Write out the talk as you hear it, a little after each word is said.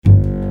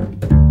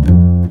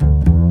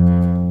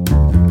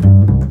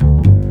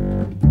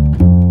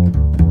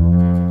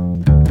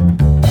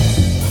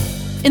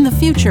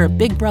future,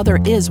 Big Brother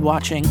is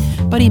watching,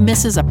 but he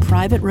misses a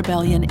private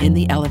rebellion in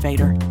the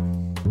elevator.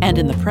 And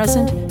in the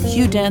present,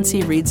 Hugh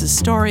Dancy reads a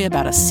story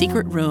about a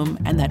secret room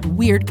and that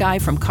weird guy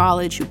from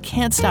college who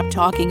can't stop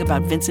talking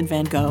about Vincent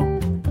Van Gogh.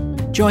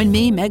 Join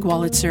me, Meg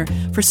Wolitzer,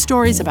 for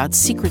stories about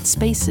secret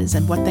spaces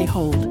and what they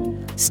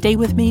hold. Stay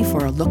with me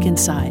for a look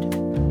inside.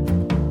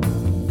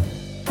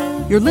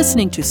 You're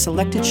listening to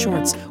Selected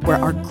Shorts, where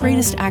our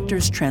greatest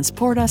actors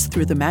transport us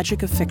through the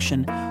magic of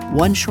fiction,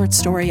 one short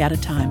story at a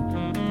time.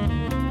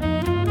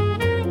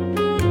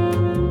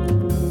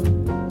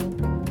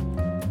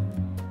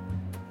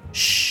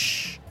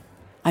 Shh.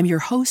 I'm your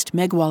host,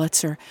 Meg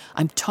Wolitzer.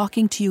 I'm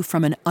talking to you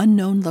from an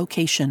unknown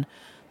location,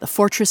 the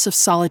Fortress of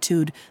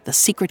Solitude, the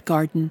Secret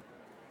Garden,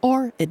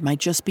 or it might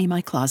just be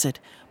my closet.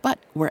 But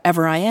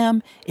wherever I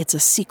am, it's a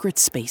secret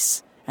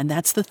space, and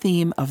that's the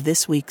theme of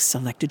this week's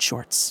Selected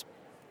Shorts.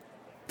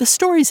 The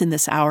stories in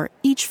this hour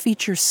each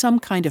feature some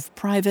kind of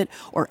private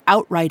or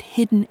outright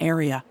hidden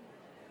area.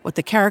 What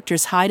the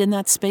characters hide in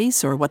that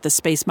space, or what the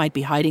space might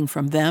be hiding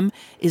from them,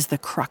 is the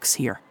crux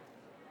here.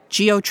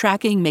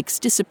 Geo-tracking makes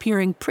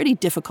disappearing pretty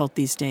difficult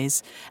these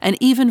days, and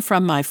even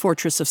from my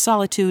Fortress of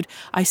Solitude,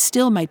 I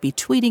still might be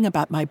tweeting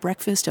about my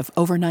breakfast of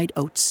overnight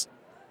oats.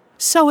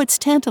 So it's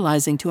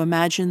tantalizing to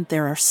imagine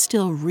there are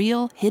still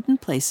real, hidden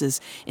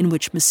places in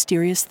which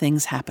mysterious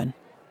things happen.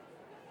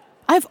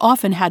 I've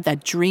often had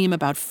that dream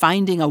about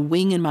finding a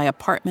wing in my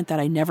apartment that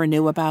I never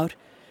knew about.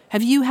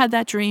 Have you had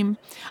that dream?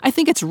 I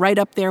think it's right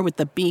up there with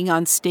the being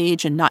on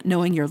stage and not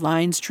knowing your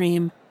lines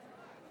dream.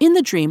 In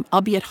the dream,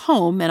 I'll be at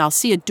home and I'll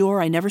see a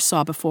door I never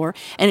saw before,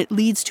 and it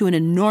leads to an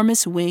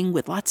enormous wing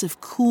with lots of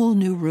cool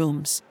new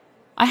rooms.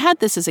 I had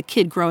this as a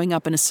kid growing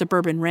up in a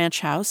suburban ranch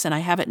house, and I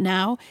have it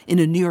now in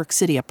a New York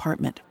City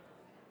apartment.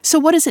 So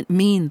what does it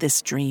mean,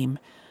 this dream?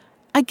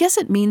 I guess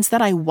it means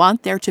that I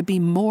want there to be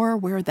more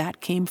where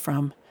that came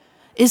from.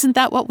 Isn't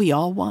that what we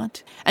all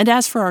want? And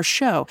as for our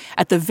show,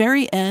 at the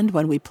very end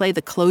when we play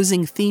the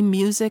closing theme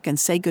music and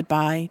say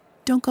goodbye,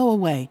 don't go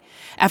away.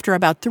 After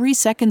about 3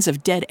 seconds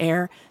of dead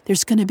air,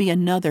 there's going to be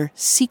another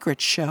secret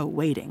show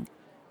waiting.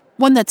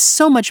 One that's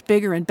so much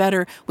bigger and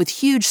better, with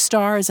huge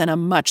stars and a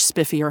much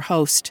spiffier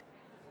host.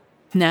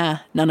 Nah,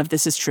 none of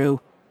this is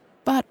true.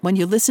 But when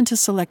you listen to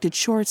Selected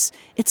Shorts,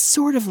 it's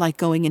sort of like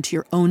going into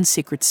your own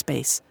secret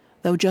space,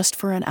 though just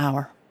for an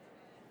hour.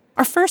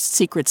 Our first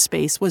secret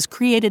space was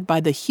created by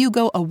the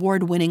Hugo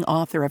Award-winning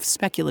author of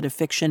speculative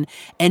fiction,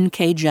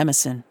 N.K.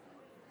 Jemisin.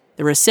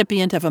 The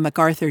recipient of a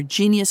MacArthur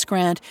Genius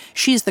Grant,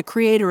 she's the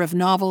creator of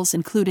novels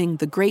including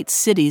the Great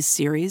Cities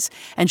series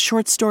and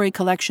short story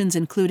collections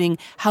including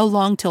How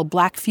Long Till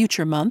Black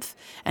Future Month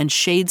and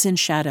Shades in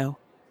Shadow.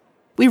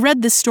 We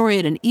read this story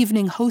at an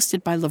evening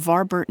hosted by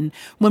LeVar Burton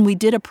when we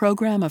did a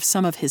program of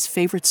some of his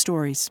favorite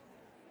stories.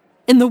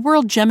 In the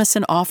world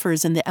Jemisin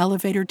offers in The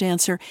Elevator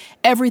Dancer,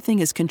 everything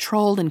is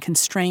controlled and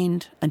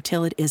constrained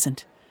until it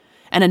isn't.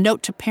 And a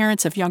note to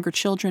parents of younger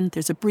children,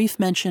 there's a brief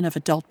mention of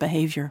adult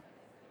behavior.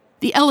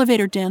 The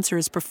Elevator Dancer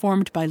is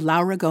performed by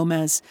Laura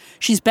Gomez.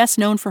 She's best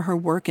known for her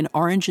work in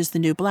Orange is the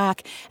New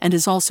Black and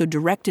is also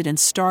directed and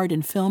starred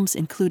in films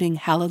including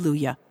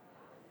Hallelujah.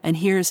 And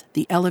here's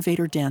The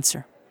Elevator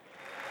Dancer.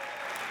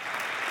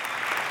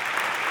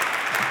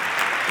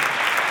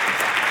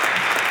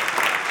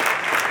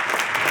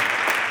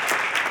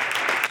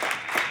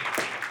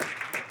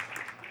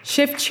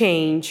 Shift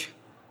change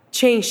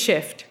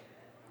shift,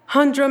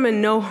 humdrum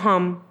and no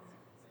hum,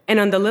 and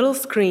on the little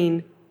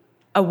screen,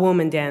 a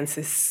woman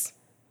dances.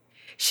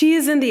 She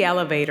is in the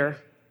elevator.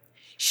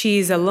 She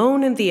is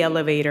alone in the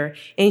elevator,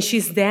 and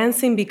she's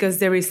dancing because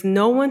there is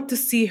no one to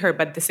see her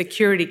but the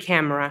security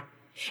camera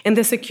and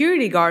the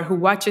security guard who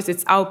watches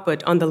its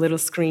output on the little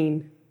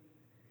screen.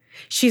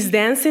 She's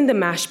dancing the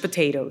mashed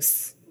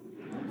potatoes.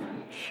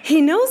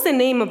 He knows the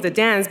name of the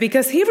dance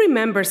because he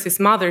remembers his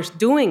mother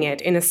doing it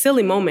in a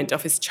silly moment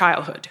of his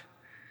childhood.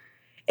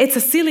 It's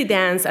a silly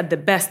dance at the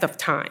best of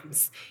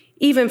times,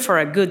 even for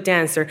a good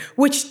dancer,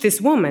 which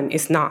this woman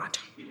is not.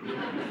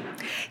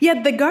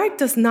 Yet the guard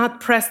does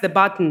not press the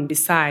button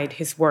beside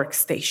his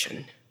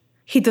workstation.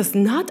 He does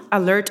not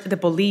alert the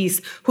police,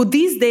 who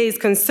these days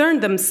concern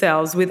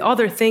themselves with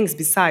other things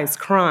besides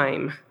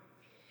crime.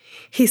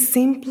 He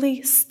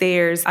simply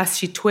stares as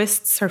she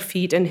twists her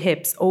feet and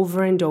hips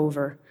over and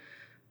over,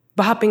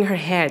 bopping her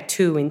head,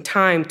 too, in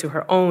time to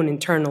her own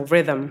internal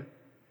rhythm.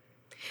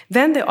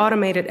 Then the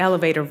automated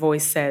elevator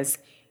voice says,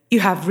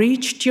 "You have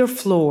reached your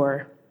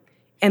floor,"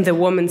 and the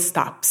woman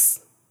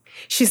stops.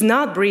 She's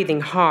not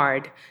breathing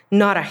hard,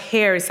 not a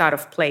hair is out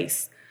of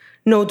place.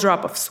 No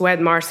drop of sweat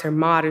marks her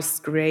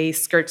modest gray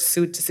skirt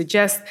suit to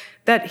suggest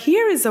that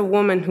here is a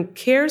woman who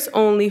cares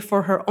only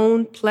for her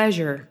own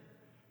pleasure.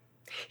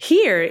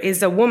 Here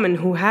is a woman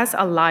who has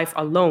a life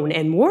alone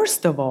and,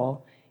 worst of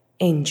all,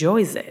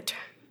 enjoys it.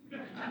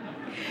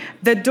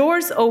 The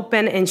doors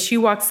open and she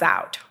walks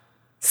out.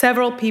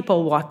 Several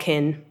people walk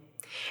in,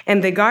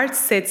 and the guard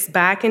sits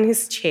back in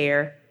his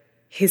chair,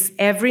 his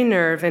every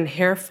nerve and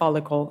hair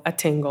follicle a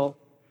tingle.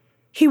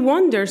 He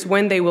wonders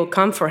when they will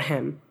come for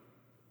him,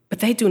 but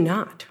they do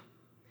not.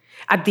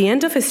 At the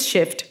end of his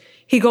shift,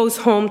 He goes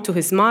home to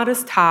his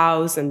modest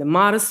house and the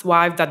modest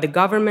wife that the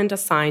government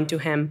assigned to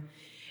him.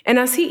 And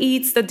as he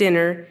eats the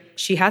dinner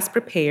she has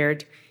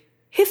prepared,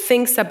 he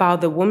thinks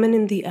about the woman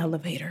in the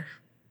elevator.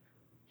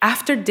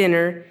 After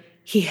dinner,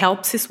 he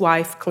helps his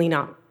wife clean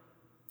up.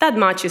 That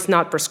much is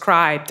not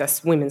prescribed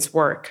as women's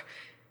work.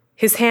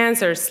 His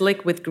hands are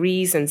slick with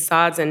grease and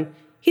suds, and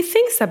he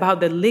thinks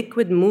about the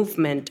liquid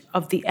movement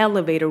of the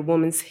elevator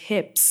woman's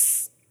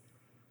hips.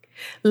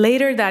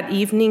 Later that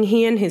evening,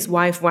 he and his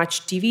wife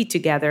watch TV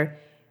together,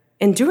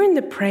 and during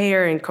the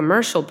prayer and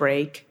commercial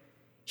break,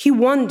 he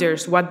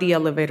wonders what the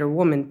elevator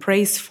woman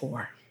prays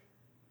for.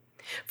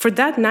 For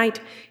that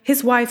night,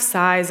 his wife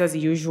sighs as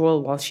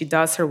usual while she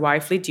does her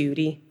wifely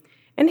duty,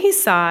 and he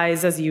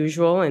sighs as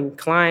usual and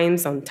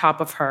climbs on top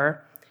of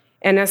her.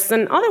 And as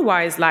an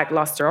otherwise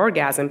lackluster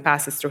orgasm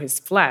passes through his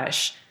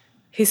flesh,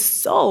 his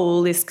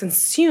soul is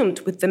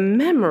consumed with the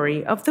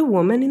memory of the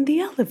woman in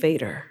the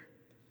elevator.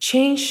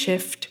 Change,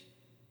 shift,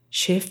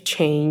 shift,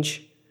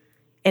 change.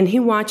 And he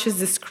watches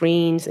the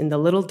screens in the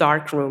little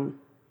dark room.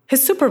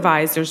 His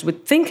supervisors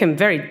would think him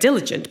very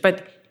diligent,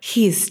 but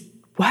he is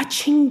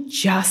watching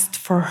just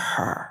for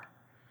her.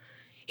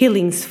 He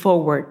leans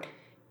forward,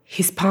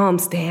 his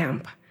palms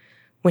damp,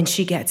 when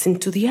she gets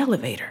into the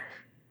elevator.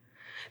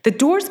 The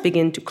doors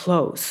begin to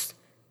close.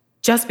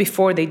 Just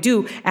before they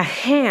do, a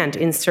hand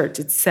inserts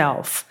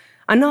itself,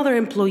 another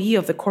employee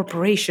of the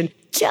corporation,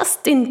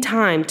 just in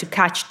time to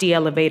catch the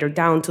elevator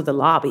down to the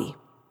lobby.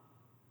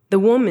 The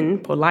woman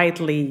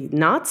politely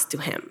nods to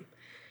him.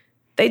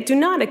 They do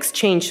not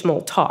exchange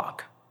small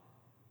talk.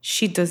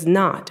 She does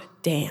not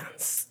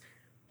dance.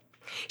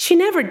 She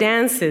never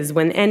dances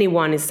when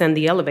anyone is in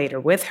the elevator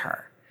with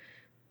her.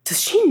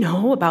 Does she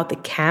know about the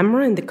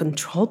camera in the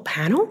control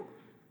panel?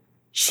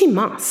 She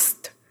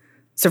must.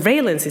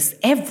 Surveillance is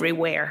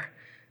everywhere.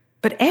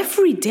 But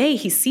every day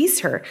he sees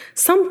her,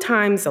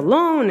 sometimes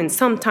alone and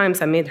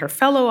sometimes amid her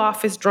fellow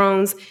office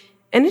drones,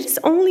 and it is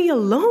only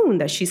alone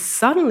that she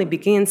suddenly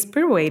begins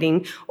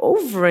pirouetting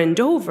over and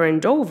over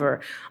and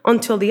over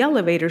until the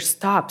elevator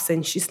stops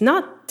and she's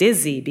not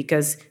dizzy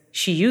because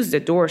she used the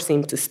door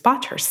seam to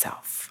spot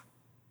herself.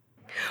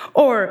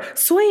 Or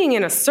swaying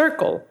in a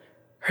circle,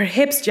 her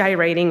hips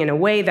gyrating in a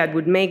way that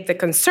would make the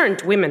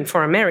Concerned Women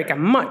for America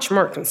much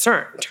more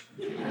concerned.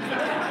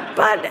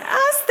 But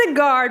as the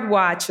guard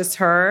watches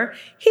her,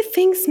 he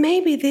thinks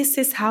maybe this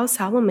is how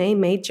Salome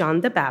made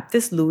John the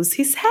Baptist lose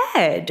his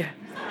head.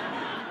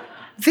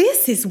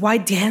 This is why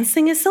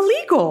dancing is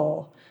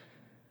illegal.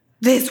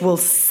 This will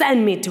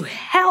send me to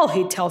hell,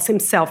 he tells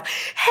himself.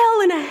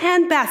 Hell in a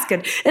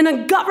handbasket in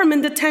a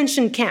government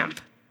detention camp.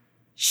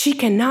 She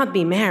cannot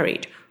be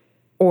married,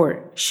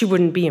 or she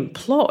wouldn't be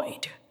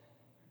employed.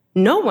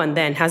 No one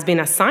then has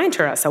been assigned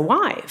her as a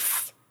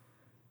wife.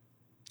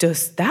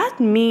 Does that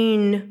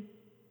mean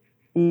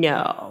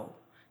no?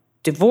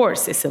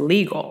 Divorce is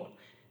illegal,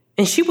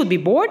 and she would be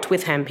bored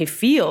with him, he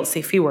feels,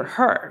 if he were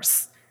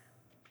hers.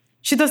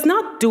 She does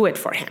not do it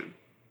for him.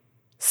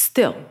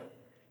 Still,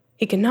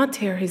 he cannot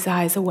tear his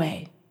eyes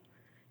away.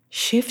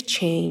 Shift,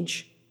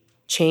 change,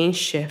 change,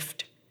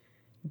 shift,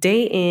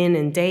 day in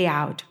and day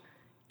out,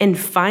 and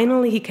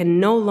finally he can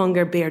no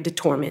longer bear the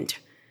torment.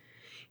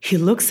 He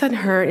looks at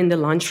her in the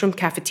lunchroom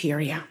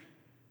cafeteria.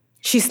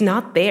 She's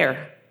not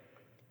there.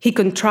 He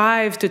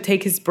contrives to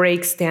take his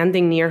break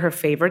standing near her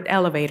favorite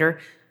elevator,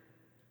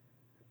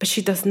 but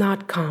she does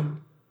not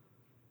come.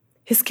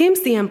 He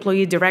skims the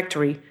employee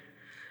directory,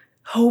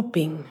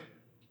 hoping,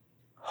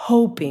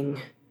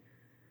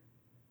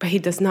 but he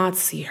does not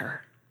see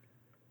her.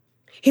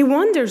 He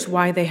wonders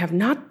why they have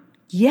not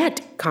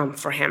yet come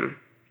for him.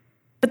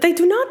 But they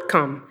do not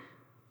come.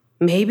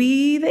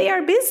 Maybe they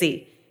are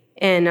busy.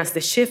 And as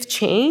the shift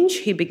changes,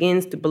 he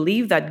begins to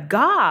believe that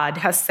God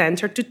has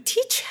sent her to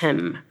teach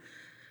him.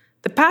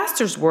 The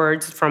pastor's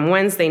words from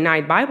Wednesday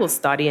night Bible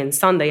study and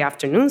Sunday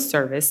afternoon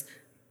service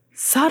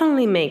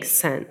suddenly make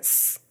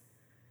sense.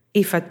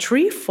 If a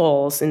tree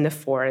falls in the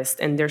forest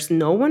and there's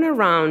no one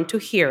around to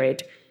hear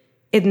it,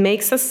 it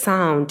makes a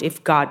sound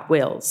if God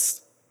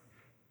wills.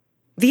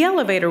 The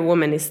elevator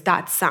woman is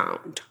that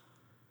sound.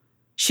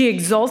 She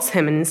exalts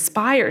him and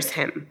inspires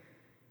him.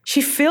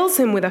 She fills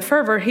him with a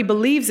fervor he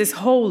believes is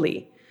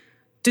holy.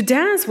 To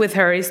dance with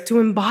her is to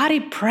embody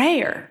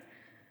prayer.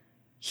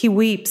 He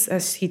weeps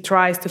as he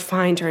tries to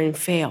find her and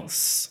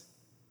fails.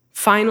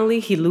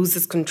 Finally, he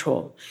loses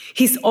control.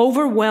 He's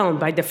overwhelmed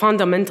by the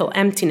fundamental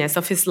emptiness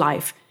of his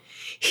life.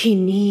 He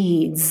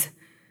needs.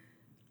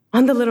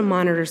 On the little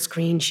monitor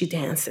screen, she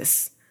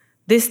dances.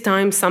 This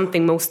time,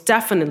 something most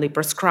definitely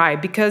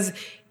prescribed because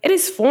it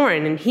is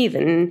foreign and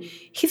heathen.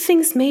 He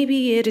thinks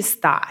maybe it is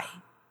Thai.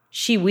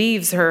 She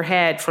weaves her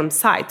head from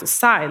side to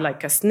side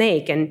like a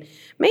snake, and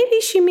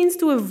maybe she means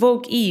to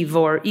evoke Eve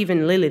or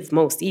even Lilith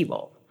most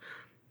evil.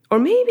 Or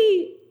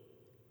maybe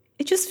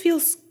it just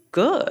feels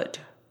good.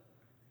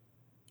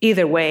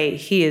 Either way,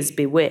 he is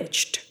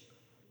bewitched.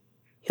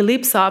 He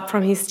leaps up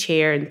from his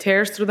chair and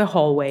tears through the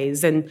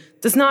hallways and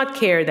does not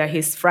care that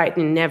he's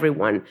frightening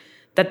everyone,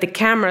 that the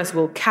cameras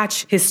will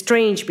catch his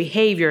strange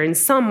behavior and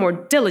some more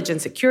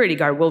diligent security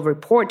guard will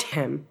report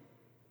him.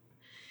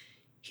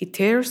 He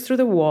tears through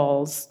the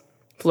walls,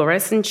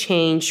 fluorescent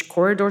change,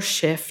 corridor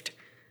shift,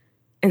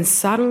 and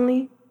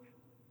suddenly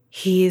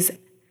he is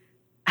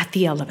at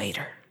the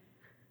elevator.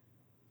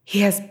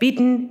 He has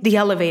beaten the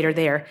elevator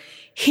there.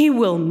 He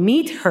will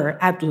meet her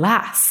at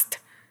last.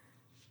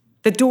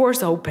 The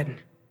doors open.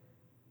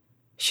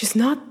 She's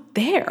not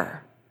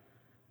there.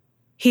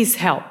 He's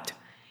helped.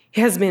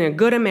 He has been a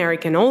good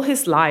American all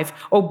his life,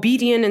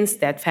 obedient and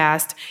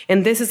steadfast,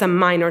 and this is a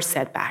minor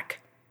setback.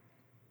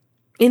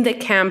 In the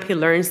camp, he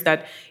learns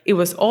that it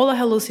was all a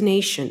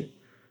hallucination,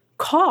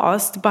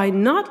 caused by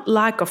not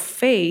lack of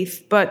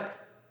faith, but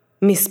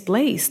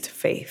misplaced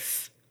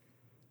faith.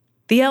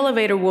 The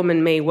elevator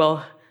woman may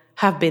well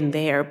have been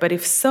there, but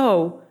if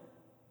so,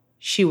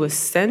 she was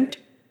sent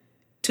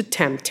to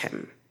tempt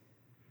him.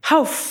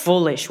 How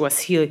foolish was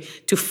he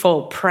to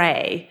fall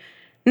prey.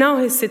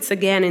 Now he sits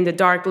again in the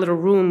dark little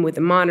room with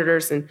the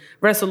monitors and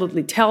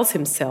resolutely tells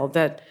himself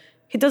that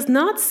he does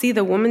not see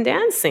the woman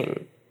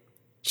dancing.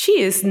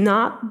 She is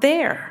not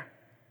there.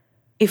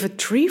 If a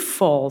tree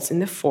falls in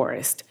the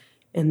forest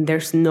and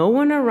there's no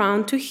one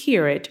around to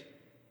hear it,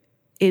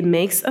 it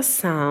makes a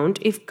sound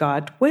if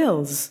God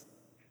wills.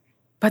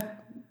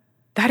 But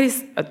that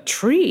is a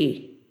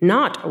tree,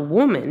 not a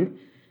woman,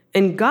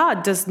 and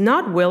God does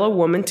not will a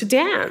woman to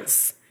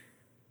dance.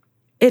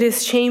 It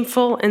is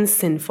shameful and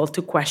sinful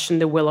to question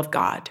the will of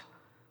God.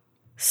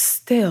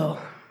 Still,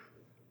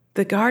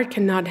 the guard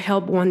cannot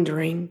help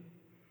wondering.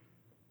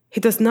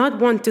 He does not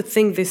want to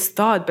think this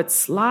thought, but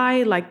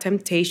sly like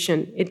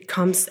temptation, it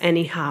comes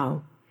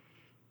anyhow.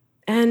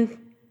 And,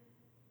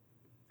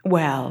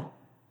 well,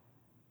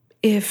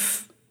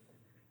 if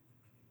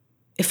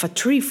a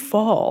tree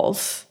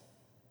falls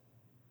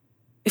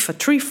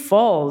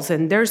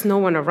and there's no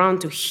one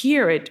around to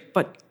hear it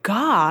but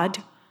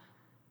God,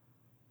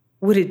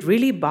 would it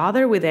really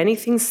bother with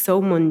anything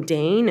so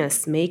mundane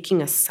as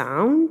making a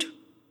sound?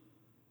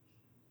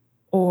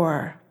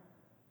 Or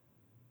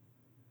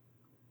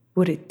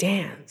would it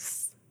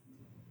dance?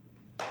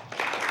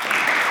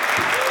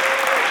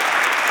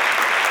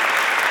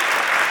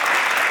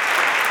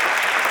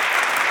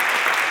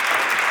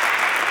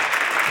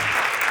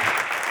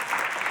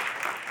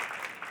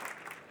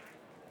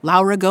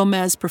 Laura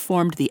Gomez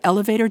performed The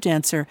Elevator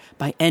Dancer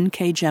by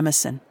N.K.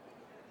 Jemisin.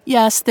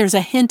 Yes, there's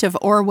a hint of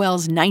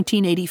Orwell's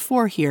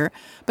 1984 here,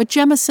 but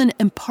Jemisin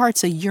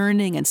imparts a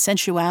yearning and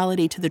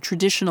sensuality to the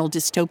traditional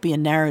dystopian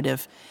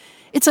narrative.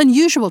 It's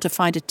unusual to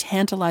find a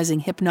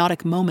tantalizing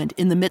hypnotic moment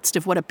in the midst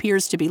of what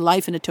appears to be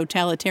life in a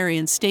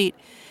totalitarian state,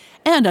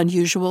 and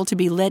unusual to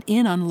be let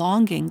in on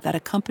longing that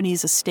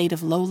accompanies a state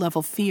of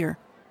low-level fear.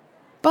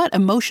 But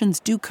emotions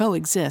do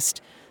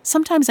coexist.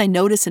 Sometimes I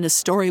notice in a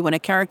story when a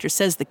character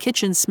says the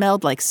kitchen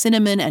smelled like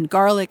cinnamon and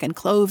garlic and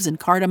cloves and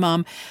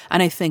cardamom,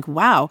 and I think,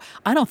 wow,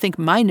 I don't think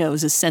my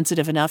nose is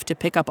sensitive enough to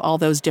pick up all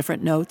those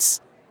different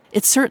notes.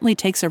 It certainly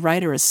takes a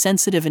writer as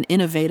sensitive and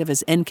innovative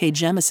as N.K.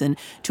 Jemisin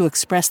to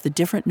express the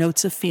different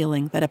notes of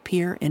feeling that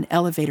appear in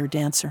Elevator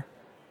Dancer.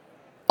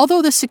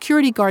 Although the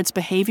security guard's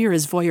behavior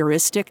is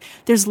voyeuristic,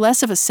 there's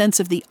less of a sense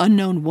of the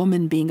unknown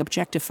woman being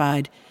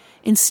objectified.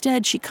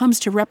 Instead, she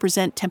comes to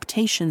represent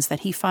temptations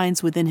that he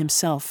finds within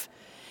himself.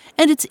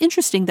 And it's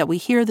interesting that we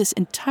hear this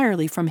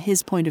entirely from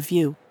his point of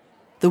view.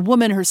 The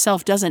woman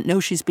herself doesn't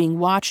know she's being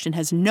watched and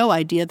has no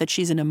idea that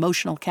she's an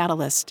emotional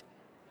catalyst.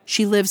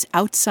 She lives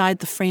outside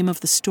the frame of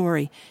the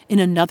story, in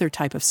another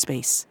type of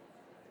space.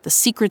 The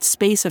secret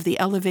space of the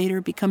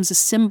elevator becomes a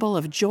symbol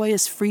of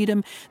joyous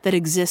freedom that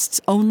exists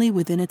only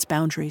within its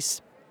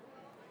boundaries.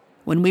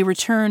 When we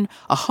return,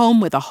 a home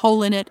with a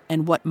hole in it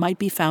and what might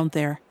be found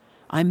there.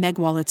 I'm Meg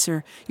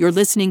Wolitzer. You're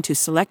listening to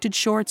Selected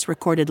Shorts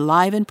recorded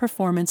live in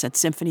performance at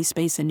Symphony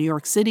Space in New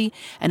York City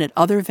and at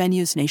other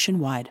venues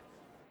nationwide.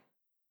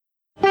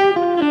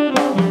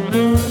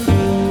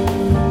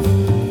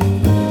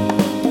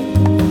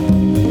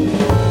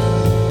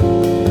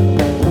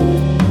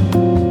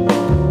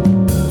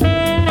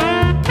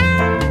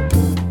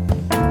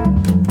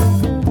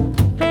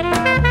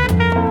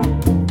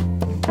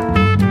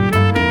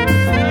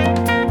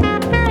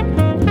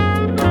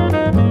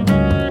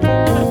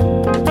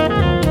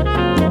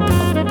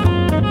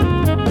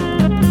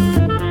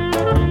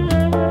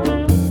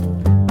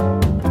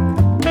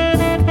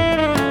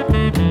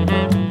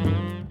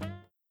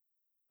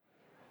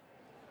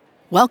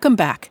 Welcome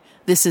back.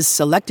 This is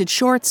Selected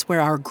Shorts,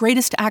 where our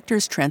greatest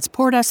actors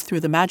transport us through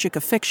the magic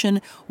of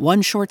fiction,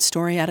 one short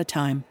story at a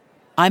time.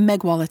 I'm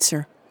Meg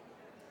Wolitzer.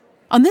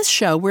 On this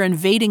show, we're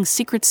invading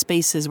secret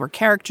spaces where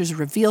characters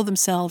reveal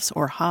themselves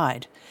or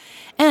hide.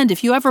 And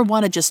if you ever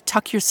want to just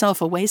tuck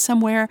yourself away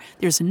somewhere,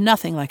 there's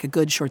nothing like a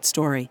good short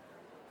story.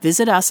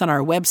 Visit us on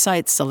our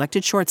website,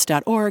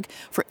 selectedshorts.org,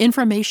 for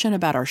information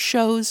about our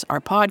shows,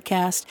 our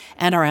podcast,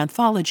 and our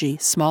anthology,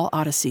 Small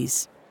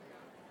Odysseys.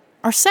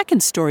 Our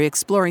second story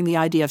exploring the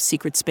idea of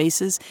secret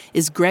spaces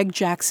is Greg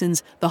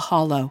Jackson's The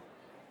Hollow.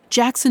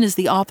 Jackson is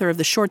the author of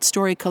the short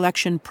story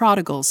collection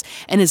Prodigals,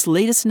 and his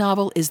latest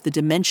novel is The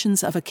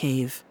Dimensions of a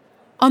Cave.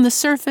 On the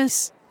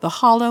surface, The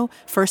Hollow,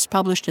 first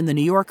published in The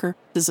New Yorker,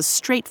 is a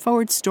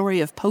straightforward story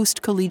of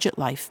post-collegiate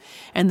life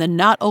and the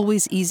not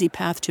always easy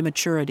path to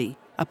maturity,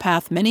 a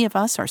path many of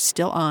us are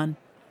still on.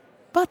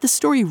 But the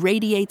story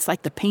radiates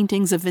like the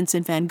paintings of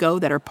Vincent Van Gogh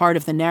that are part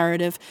of the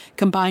narrative,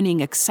 combining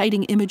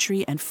exciting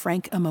imagery and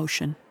frank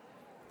emotion.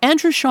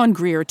 Andrew Sean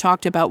Greer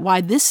talked about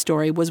why this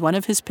story was one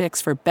of his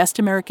picks for Best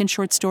American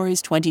Short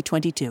Stories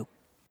 2022.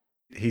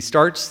 He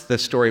starts the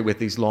story with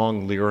these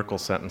long lyrical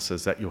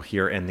sentences that you'll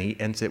hear, and he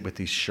ends it with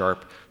these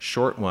sharp,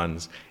 short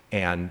ones.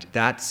 And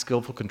that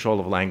skillful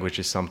control of language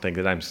is something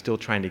that I'm still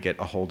trying to get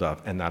a hold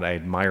of and that I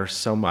admire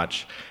so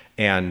much.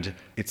 And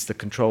it's the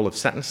control of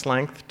sentence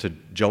length to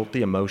jolt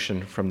the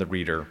emotion from the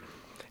reader.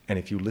 And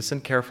if you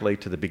listen carefully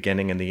to the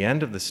beginning and the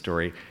end of the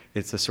story,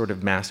 it's a sort of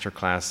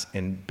masterclass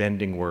in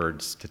bending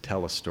words to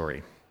tell a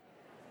story.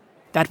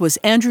 That was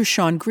Andrew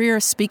Sean Greer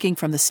speaking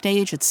from the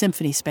stage at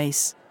Symphony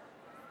Space.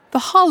 The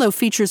Hollow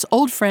features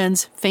old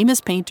friends, famous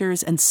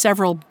painters, and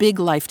several big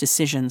life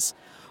decisions.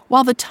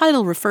 While the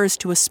title refers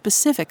to a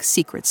specific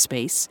secret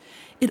space,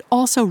 it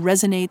also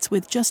resonates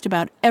with just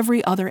about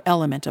every other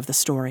element of the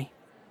story.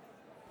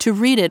 To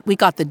read it, we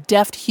got the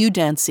deft Hugh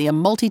Dancy, a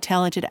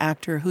multi-talented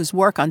actor whose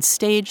work on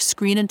stage,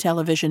 screen, and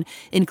television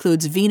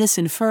includes Venus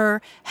in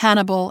Fur,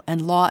 Hannibal,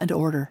 and Law and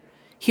Order.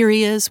 Here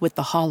he is with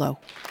The Hollow.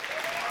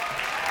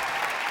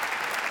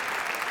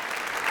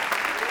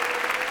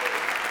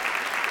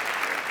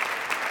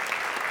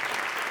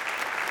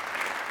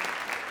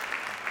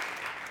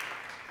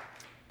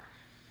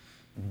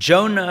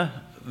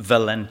 Jonah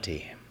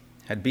Valenti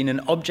had been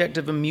an object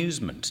of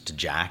amusement to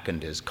Jack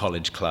and his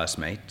college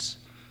classmates.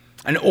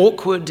 An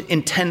awkward,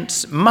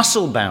 intense,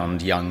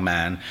 muscle-bound young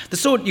man, the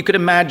sort you could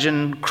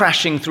imagine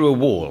crashing through a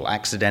wall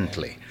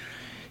accidentally.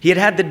 He had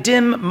had the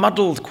dim,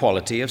 muddled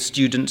quality of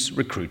students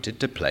recruited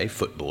to play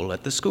football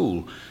at the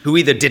school, who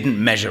either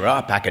didn't measure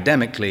up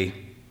academically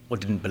or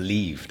didn't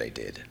believe they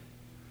did.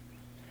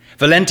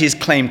 Valenti's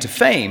claim to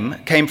fame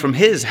came from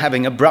his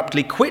having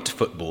abruptly quit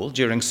football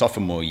during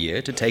sophomore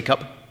year to take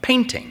up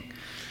painting,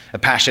 a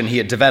passion he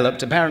had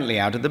developed apparently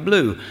out of the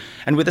blue,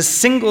 and with a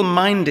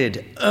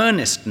single-minded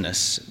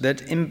earnestness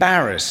that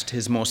embarrassed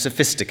his more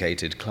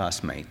sophisticated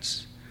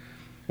classmates.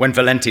 When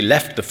Valenti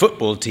left the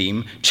football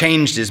team,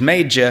 changed his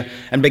major,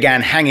 and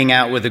began hanging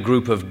out with a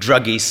group of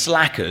druggy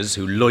slackers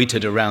who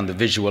loitered around the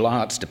visual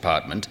arts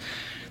department,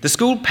 the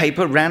school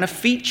paper ran a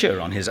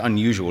feature on his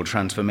unusual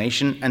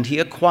transformation, and he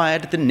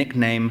acquired the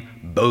nickname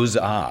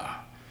Beaux-Arts.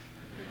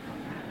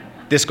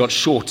 This got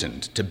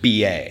shortened to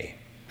B.A.,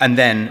 and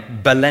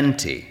then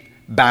Valenti,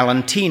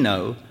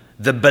 Ballantino,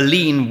 the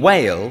baleen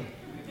whale,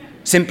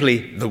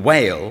 simply the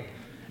whale,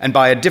 and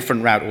by a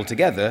different route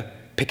altogether,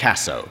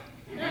 Picasso.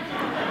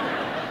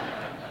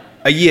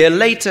 A year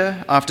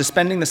later, after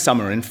spending the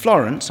summer in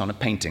Florence on a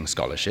painting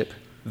scholarship,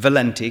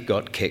 Valenti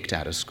got kicked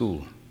out of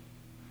school.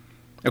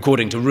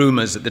 According to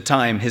rumors at the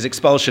time, his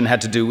expulsion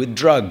had to do with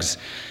drugs,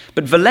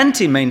 but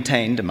Valenti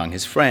maintained among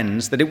his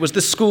friends that it was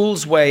the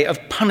school's way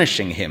of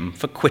punishing him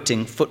for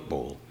quitting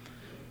football.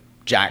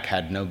 Jack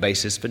had no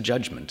basis for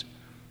judgment,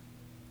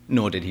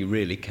 nor did he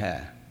really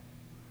care.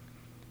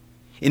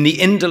 In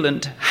the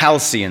indolent,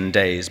 halcyon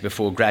days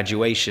before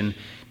graduation,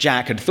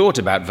 Jack had thought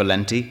about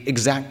Valenti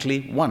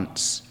exactly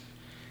once.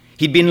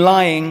 He'd been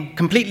lying,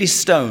 completely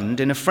stoned,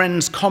 in a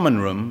friend's common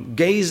room,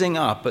 gazing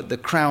up at the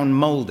crown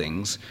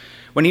moldings,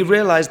 when he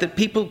realized that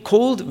people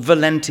called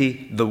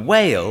Valenti the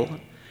whale,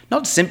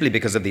 not simply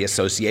because of the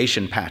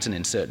association pattern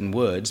in certain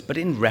words, but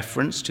in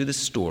reference to the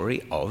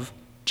story of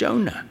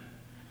Jonah.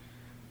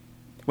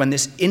 When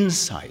this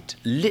insight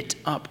lit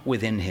up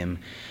within him,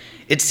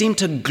 it seemed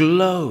to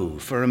glow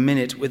for a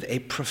minute with a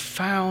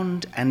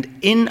profound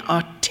and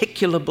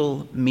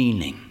inarticulable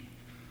meaning.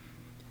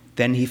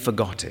 Then he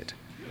forgot it.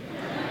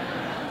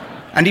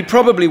 And he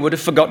probably would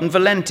have forgotten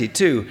Valenti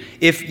too,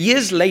 if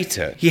years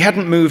later he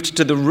hadn't moved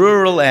to the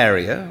rural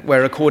area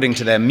where, according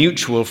to their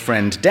mutual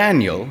friend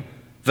Daniel,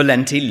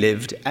 Valenti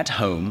lived at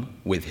home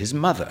with his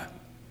mother.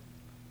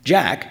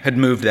 Jack had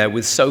moved there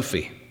with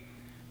Sophie.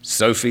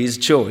 Sophie's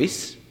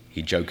choice,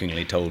 he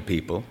jokingly told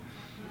people.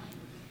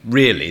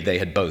 Really, they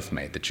had both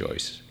made the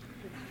choice.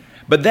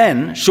 But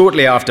then,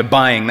 shortly after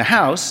buying the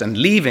house and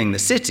leaving the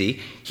city,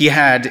 he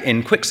had,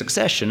 in quick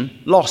succession,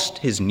 lost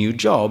his new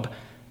job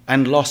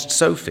and lost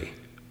Sophie.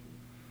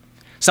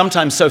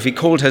 Sometimes Sophie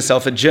called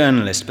herself a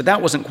journalist, but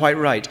that wasn't quite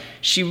right.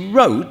 She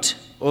wrote,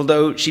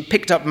 although she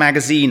picked up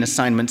magazine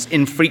assignments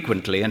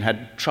infrequently and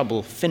had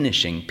trouble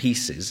finishing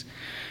pieces.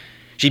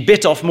 She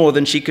bit off more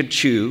than she could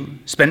chew,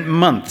 spent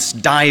months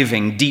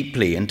diving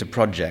deeply into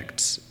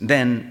projects,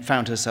 then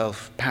found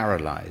herself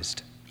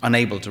paralyzed,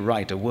 unable to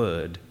write a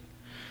word.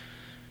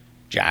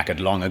 Jack had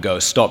long ago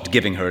stopped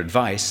giving her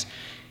advice.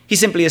 He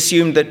simply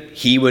assumed that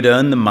he would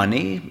earn the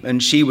money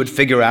and she would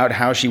figure out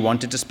how she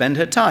wanted to spend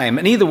her time.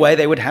 And either way,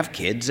 they would have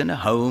kids and a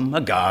home,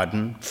 a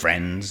garden,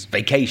 friends,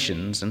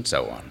 vacations, and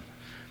so on.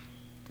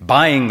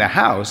 Buying the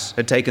house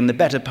had taken the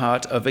better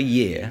part of a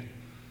year.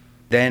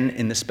 Then,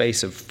 in the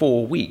space of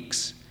 4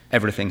 weeks,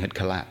 everything had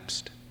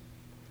collapsed.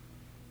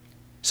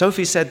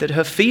 Sophie said that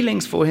her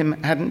feelings for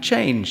him hadn't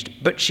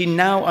changed, but she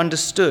now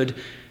understood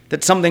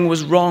that something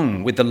was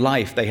wrong with the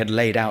life they had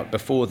laid out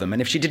before them,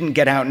 and if she didn't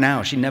get out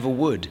now, she never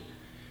would.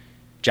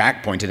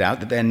 Jack pointed out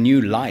that their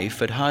new life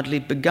had hardly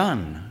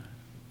begun,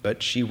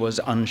 but she was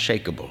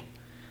unshakable.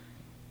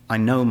 I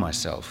know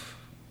myself.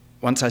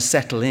 Once I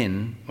settle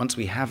in, once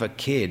we have a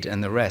kid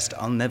and the rest,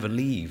 I'll never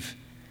leave.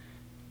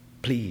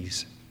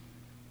 Please.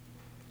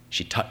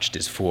 She touched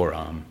his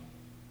forearm,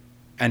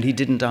 and he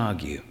didn't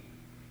argue.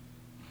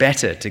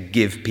 Better to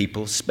give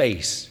people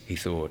space, he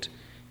thought.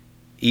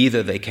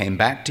 Either they came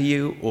back to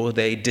you or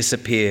they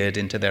disappeared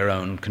into their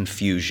own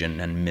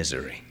confusion and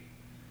misery.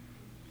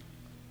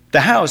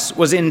 The house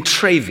was in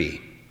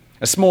Trevi,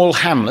 a small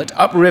hamlet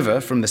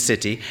upriver from the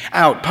city,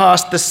 out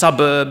past the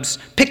suburbs,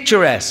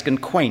 picturesque and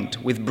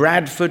quaint, with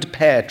Bradford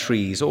pear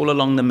trees all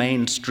along the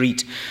main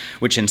street,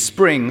 which in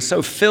spring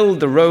so filled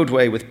the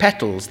roadway with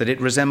petals that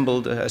it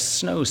resembled a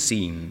snow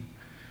scene.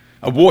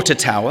 A water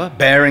tower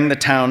bearing the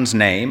town's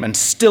name and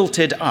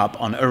stilted up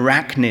on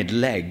arachnid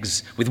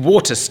legs, with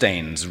water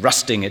stains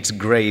rusting its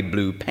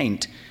grey-blue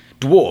paint,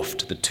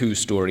 dwarfed the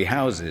two-story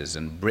houses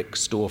and brick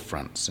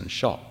storefronts and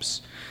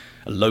shops.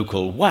 A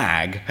local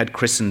wag had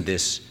christened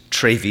this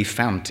Trevi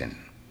Fountain.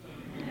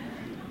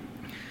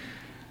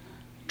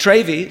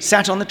 Trevi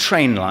sat on the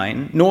train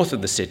line north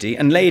of the city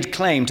and laid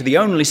claim to the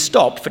only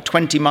stop for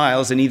 20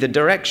 miles in either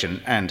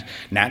direction, and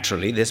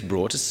naturally this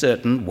brought a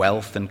certain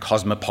wealth and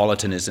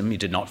cosmopolitanism you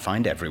did not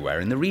find everywhere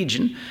in the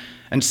region,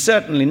 and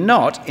certainly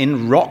not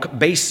in Rock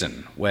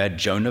Basin, where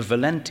Jonah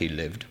Valenti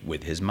lived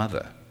with his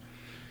mother.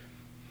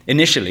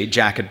 Initially,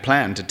 Jack had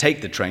planned to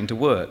take the train to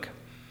work.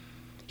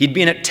 He'd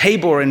been at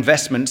Tabor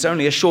Investments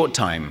only a short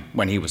time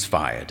when he was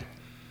fired.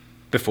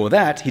 Before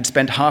that, he'd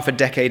spent half a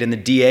decade in the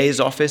DA's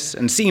office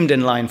and seemed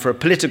in line for a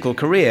political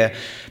career,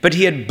 but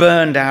he had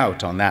burned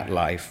out on that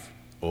life,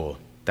 or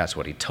that's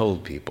what he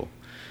told people.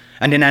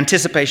 And in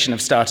anticipation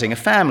of starting a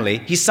family,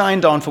 he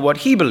signed on for what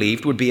he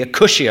believed would be a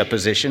cushier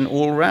position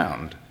all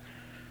round.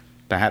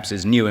 Perhaps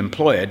his new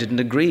employer didn't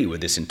agree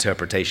with this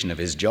interpretation of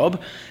his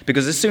job,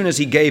 because as soon as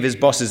he gave his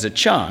bosses a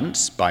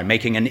chance, by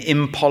making an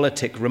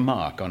impolitic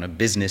remark on a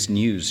business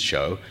news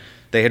show,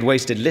 they had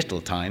wasted little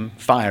time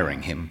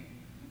firing him.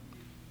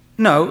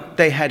 No,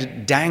 they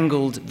had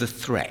dangled the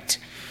threat.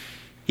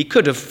 He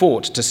could have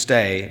fought to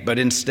stay, but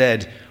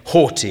instead,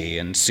 haughty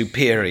and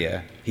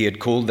superior, he had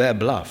called their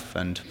bluff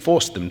and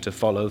forced them to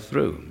follow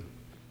through.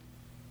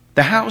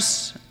 The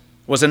house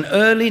was an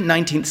early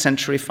 19th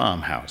century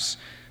farmhouse,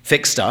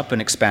 fixed up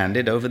and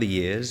expanded over the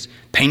years,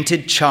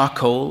 painted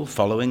charcoal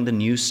following the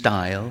new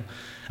style,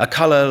 a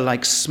color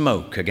like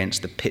smoke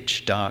against the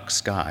pitch-dark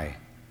sky.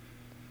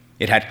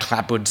 It had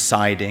clapboard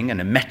siding and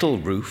a metal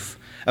roof,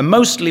 a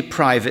mostly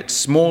private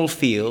small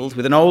field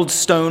with an old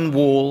stone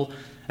wall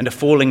and a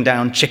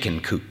falling-down chicken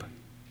coop.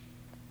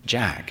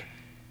 Jack,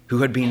 who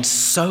had been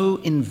so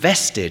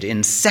invested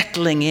in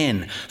settling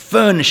in,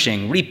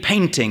 furnishing,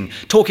 repainting,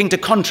 talking to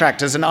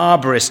contractors and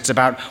arborists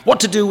about what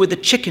to do with the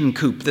chicken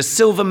coop, the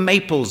silver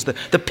maples,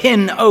 the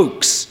pin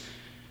oaks,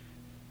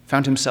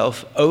 found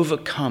himself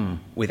overcome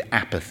with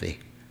apathy.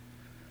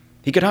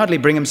 He could hardly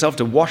bring himself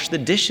to wash the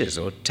dishes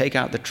or take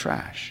out the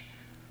trash.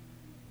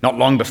 Not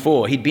long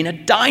before, he'd been a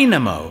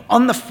dynamo,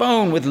 on the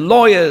phone with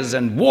lawyers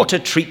and water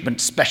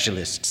treatment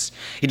specialists.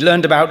 He'd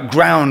learned about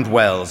ground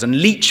wells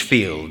and leach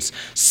fields,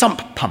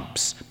 sump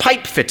pumps,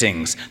 pipe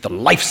fittings, the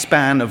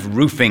lifespan of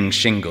roofing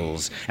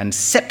shingles, and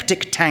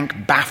septic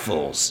tank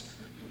baffles.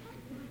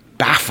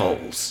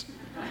 Baffles.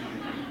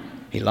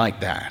 He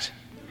liked that.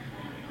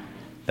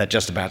 That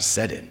just about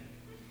said it.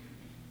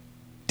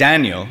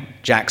 Daniel,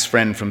 Jack's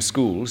friend from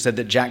school, said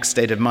that Jack's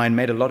state of mind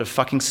made a lot of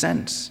fucking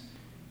sense.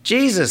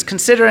 Jesus,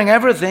 considering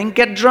everything,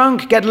 get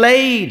drunk, get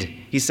laid,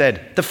 he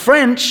said. The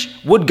French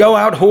would go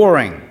out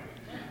whoring.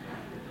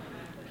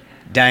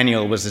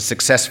 Daniel was a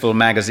successful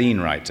magazine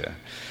writer,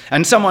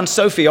 and someone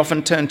Sophie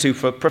often turned to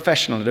for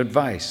professional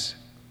advice.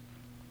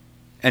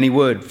 Any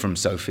word from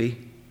Sophie?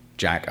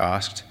 Jack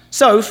asked.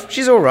 Soph,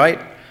 she's all right.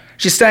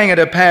 She's staying at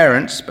her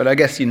parents', but I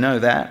guess you know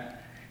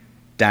that.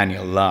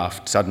 Daniel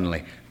laughed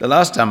suddenly. The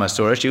last time I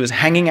saw her, she was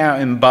hanging out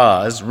in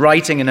bars,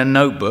 writing in a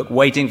notebook,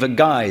 waiting for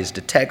guys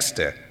to text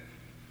her.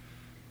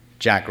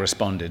 Jack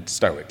responded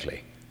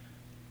stoically.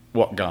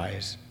 What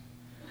guys?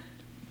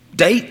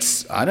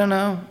 Dates? I don't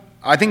know.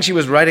 I think she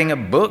was writing a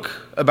book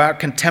about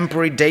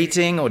contemporary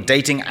dating or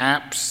dating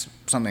apps,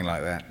 something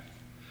like that.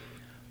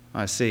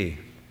 I see.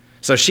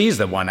 So she's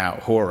the one out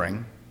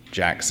whoring,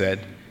 Jack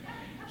said.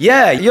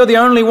 Yeah, you're the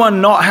only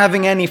one not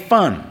having any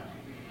fun.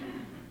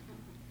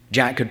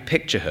 Jack could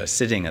picture her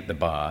sitting at the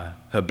bar,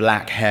 her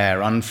black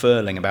hair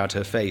unfurling about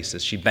her face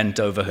as she bent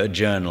over her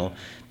journal,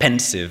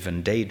 pensive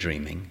and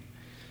daydreaming.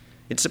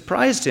 It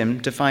surprised him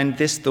to find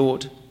this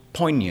thought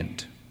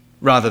poignant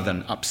rather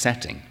than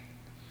upsetting.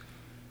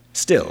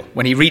 Still,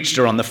 when he reached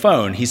her on the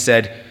phone, he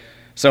said,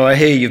 So I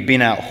hear you've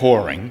been out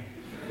whoring.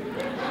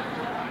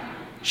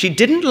 She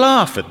didn't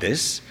laugh at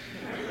this,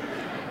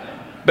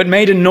 but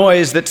made a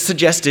noise that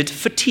suggested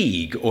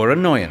fatigue or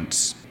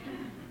annoyance.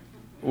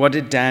 What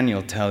did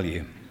Daniel tell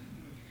you?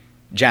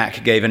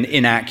 Jack gave an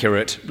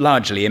inaccurate,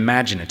 largely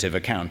imaginative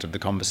account of the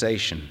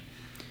conversation.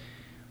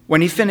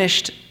 When he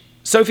finished,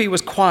 Sophie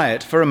was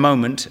quiet for a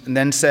moment and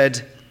then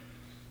said,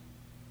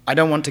 "I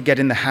don't want to get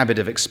in the habit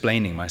of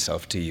explaining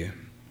myself to you,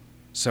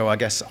 so I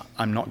guess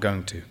I'm not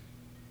going to."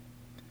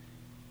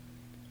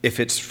 "If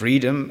it's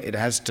freedom, it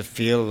has to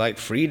feel like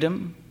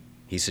freedom,"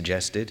 he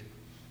suggested.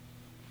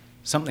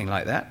 Something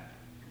like that.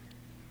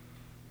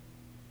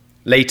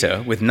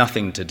 Later, with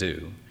nothing to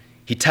do,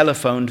 he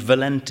telephoned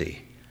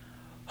Valenti.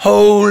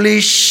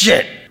 "Holy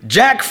shit!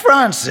 Jack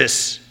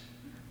Francis!"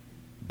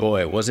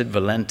 Boy, was it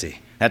Valenti.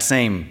 That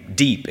same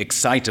deep,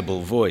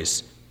 excitable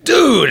voice.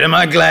 "Dude, am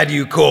I glad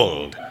you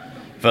called,"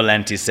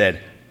 Valenti said.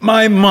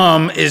 "My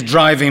mom is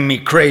driving me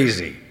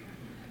crazy."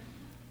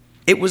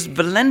 It was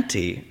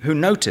Valenti who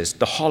noticed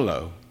the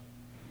hollow.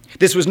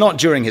 This was not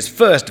during his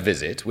first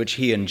visit, which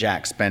he and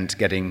Jack spent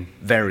getting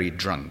very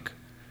drunk.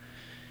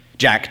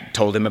 Jack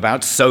told him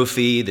about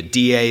Sophie, the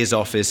DA's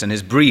office, and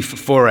his brief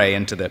foray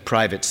into the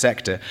private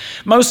sector.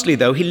 Mostly,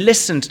 though, he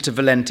listened to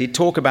Valenti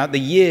talk about the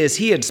years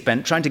he had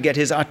spent trying to get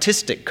his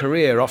artistic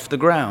career off the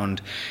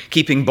ground,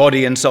 keeping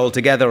body and soul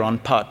together on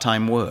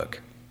part-time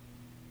work.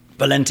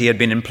 Valenti had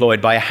been employed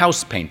by a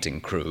house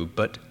painting crew,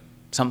 but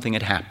something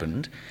had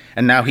happened,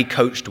 and now he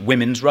coached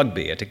women's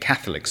rugby at a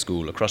Catholic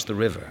school across the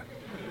river.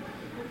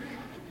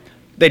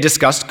 They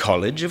discussed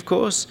college, of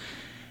course,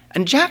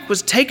 and Jack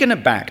was taken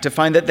aback to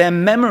find that their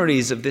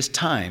memories of this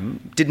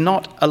time did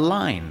not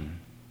align.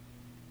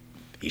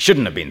 He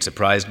shouldn't have been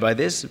surprised by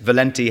this.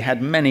 Valenti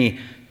had many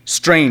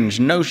strange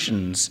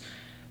notions,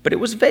 but it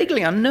was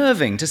vaguely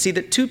unnerving to see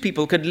that two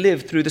people could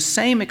live through the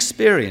same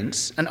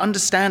experience and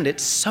understand it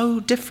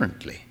so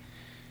differently.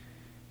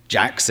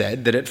 Jack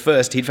said that at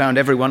first he'd found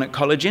everyone at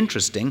college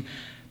interesting,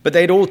 but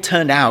they'd all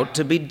turned out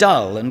to be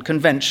dull and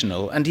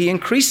conventional, and he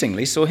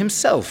increasingly saw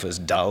himself as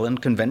dull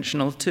and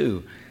conventional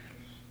too.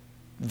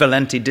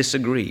 Valenti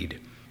disagreed.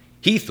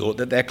 He thought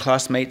that their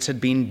classmates had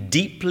been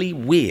deeply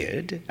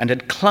weird and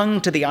had clung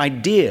to the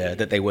idea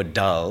that they were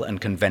dull and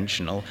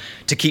conventional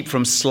to keep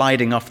from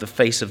sliding off the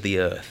face of the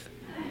earth.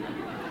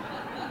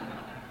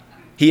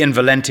 He and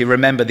Valenti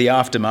remembered the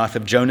aftermath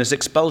of Jonah's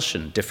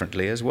expulsion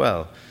differently as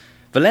well.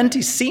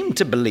 Valenti seemed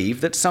to believe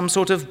that some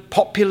sort of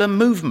popular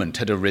movement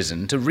had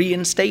arisen to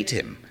reinstate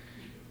him.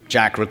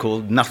 Jack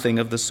recalled nothing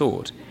of the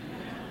sort.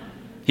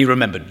 He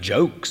remembered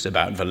jokes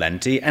about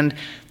Valenti and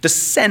the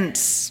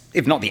sense,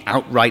 if not the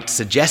outright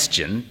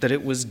suggestion, that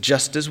it was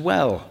just as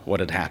well what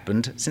had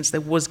happened, since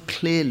there was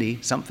clearly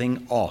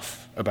something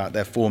off about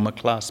their former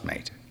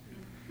classmate.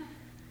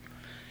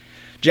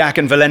 Jack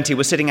and Valenti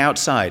were sitting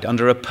outside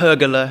under a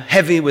pergola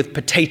heavy with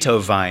potato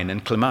vine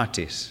and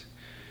clematis.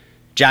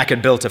 Jack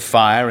had built a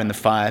fire in the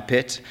fire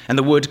pit, and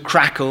the wood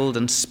crackled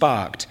and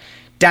sparked,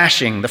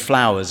 dashing the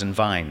flowers and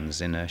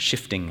vines in a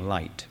shifting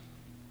light.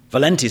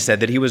 Valenti said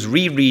that he was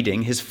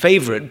rereading his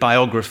favorite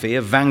biography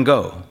of Van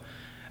Gogh,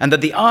 and that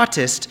the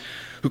artist,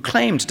 who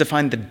claimed to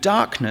find the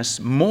darkness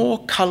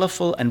more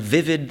colorful and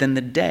vivid than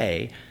the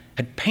day,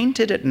 had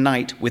painted at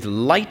night with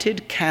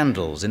lighted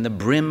candles in the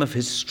brim of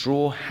his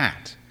straw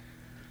hat.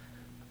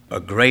 "A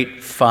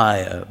great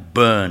fire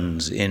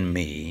burns in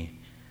me,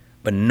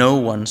 but no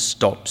one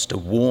stops to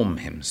warm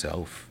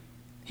himself,"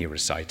 he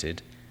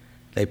recited.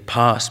 "They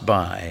pass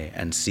by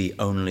and see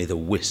only the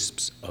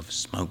wisps of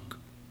smoke."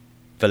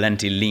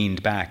 Valenti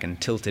leaned back and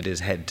tilted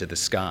his head to the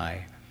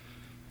sky.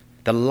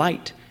 The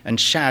light and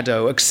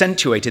shadow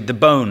accentuated the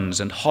bones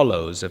and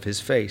hollows of his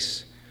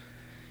face.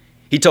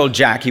 He told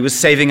Jack he was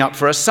saving up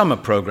for a summer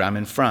program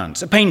in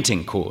France, a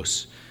painting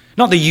course.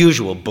 Not the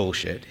usual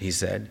bullshit, he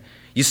said.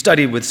 You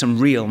studied with some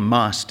real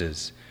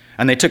masters,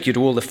 and they took you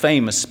to all the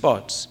famous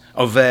spots,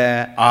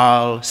 Auvers,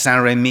 Arles,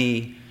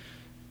 Saint-Rémy.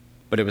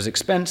 But it was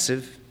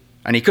expensive,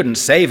 and he couldn't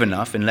save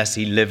enough unless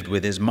he lived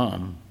with his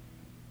mom.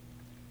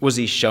 Was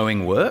he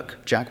showing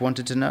work? Jack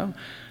wanted to know.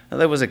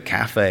 There was a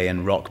cafe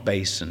in Rock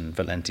Basin,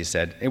 Valenti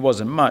said. It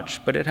wasn't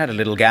much, but it had a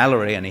little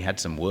gallery, and he had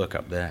some work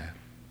up there.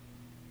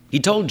 He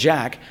told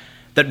Jack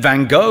that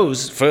Van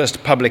Gogh's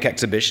first public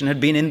exhibition had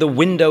been in the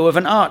window of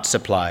an art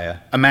supplier,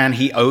 a man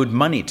he owed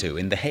money to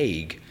in The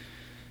Hague.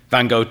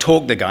 Van Gogh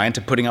talked the guy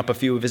into putting up a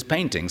few of his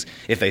paintings.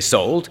 If they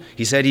sold,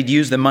 he said he'd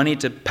use the money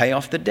to pay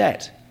off the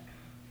debt.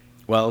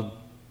 Well,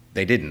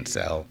 they didn't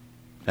sell,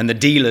 and the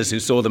dealers who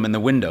saw them in the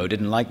window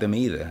didn't like them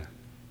either.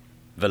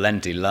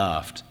 Valenti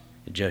laughed.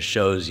 "It just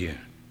shows you,"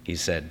 he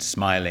said,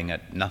 smiling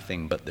at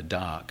nothing but the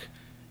dark.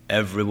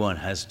 "Everyone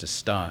has to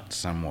start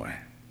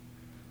somewhere."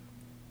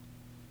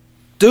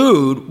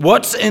 "Dude,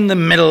 what's in the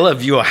middle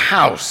of your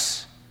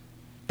house?"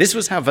 This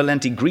was how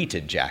Valenti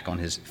greeted Jack on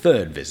his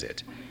third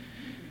visit.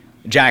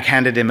 Jack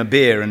handed him a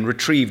beer and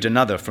retrieved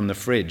another from the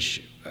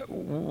fridge.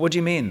 "What do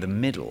you mean, the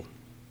middle?"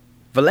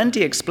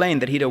 Valenti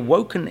explained that he'd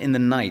awoken in the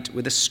night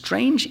with a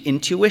strange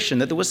intuition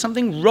that there was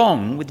something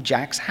wrong with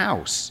Jack's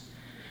house.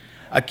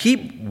 "I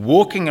keep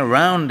walking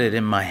around it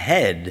in my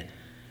head,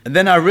 and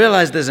then I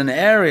realize there's an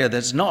area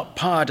that's not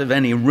part of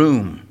any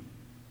room."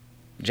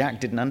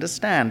 Jack didn't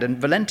understand, and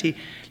Valenti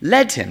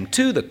led him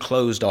to the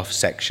closed-off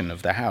section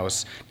of the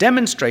house,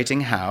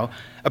 demonstrating how,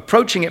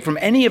 approaching it from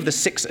any of the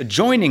 6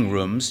 adjoining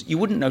rooms, you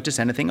wouldn't notice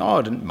anything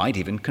odd and might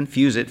even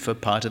confuse it for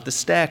part of the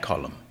stair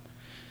column.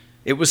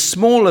 It was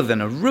smaller than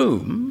a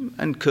room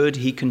and could,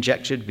 he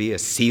conjectured, be a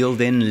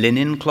sealed-in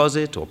linen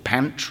closet or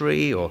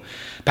pantry or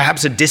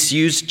perhaps a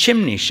disused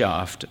chimney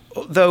shaft,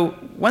 though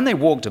when they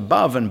walked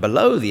above and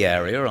below the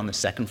area on the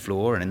second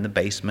floor and in the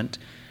basement,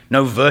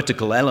 no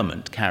vertical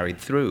element carried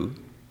through.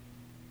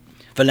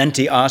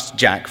 Valenti asked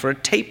Jack for a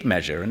tape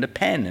measure and a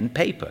pen and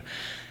paper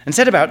and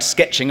set about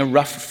sketching a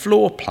rough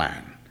floor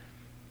plan.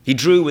 He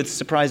drew with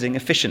surprising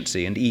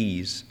efficiency and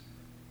ease.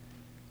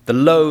 The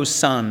low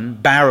sun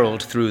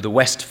barreled through the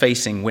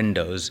west-facing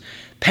windows,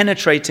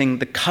 penetrating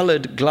the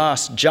colored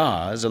glass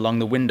jars along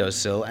the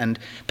windowsill and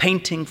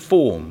painting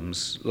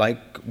forms like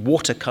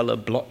watercolor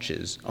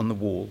blotches on the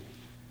wall.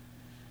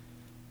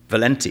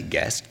 Valenti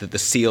guessed that the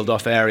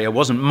sealed-off area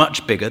wasn't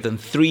much bigger than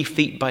 3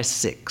 feet by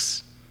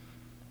 6.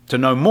 To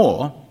know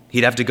more,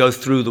 he'd have to go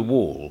through the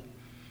wall.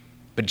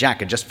 But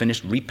Jack had just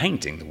finished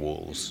repainting the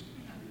walls,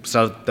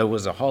 so there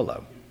was a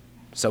hollow.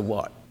 So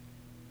what?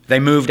 They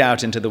moved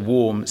out into the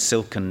warm,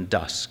 silken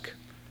dusk.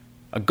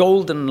 A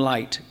golden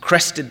light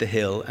crested the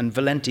hill, and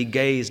Valenti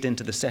gazed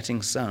into the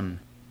setting sun.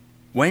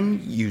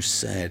 When you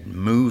said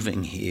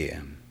moving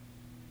here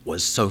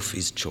was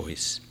Sophie's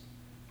choice,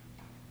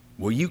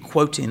 were you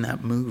quoting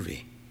that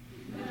movie?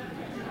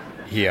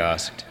 He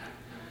asked.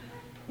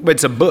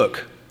 It's a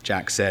book,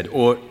 Jack said,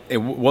 or it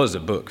was a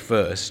book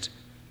first,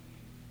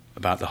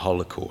 about the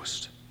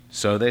Holocaust.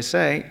 So they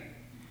say.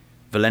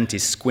 Valenti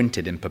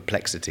squinted in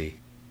perplexity.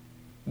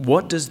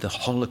 What does the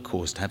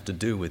Holocaust have to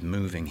do with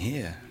moving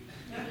here?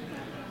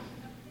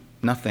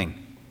 Nothing.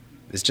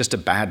 It's just a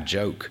bad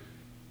joke.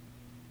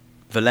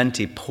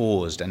 Valenti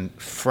paused and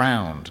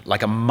frowned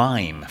like a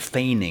mime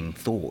feigning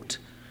thought.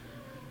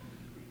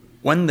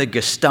 When the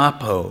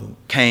Gestapo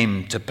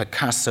came to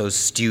Picasso's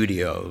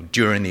studio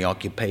during the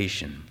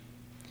occupation,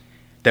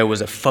 there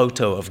was a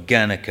photo of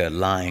Guernica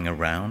lying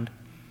around.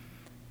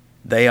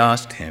 They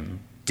asked him,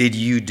 "Did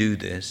you do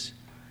this?"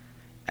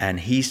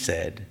 And he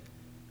said,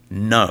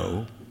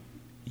 "No,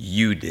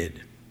 you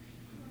did."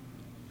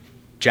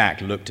 Jack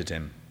looked at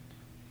him.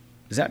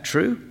 Is that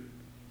true?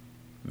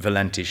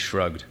 Valenti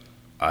shrugged.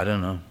 I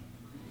don't know.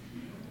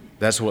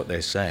 That's what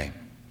they say.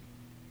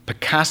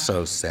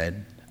 Picasso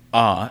said,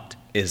 art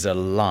is a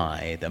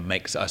lie that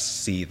makes us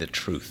see the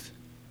truth.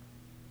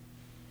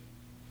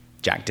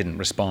 Jack didn't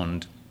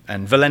respond,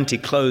 and Valenti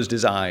closed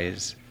his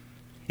eyes.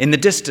 In the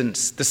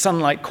distance, the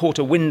sunlight caught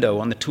a window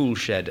on the tool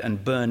shed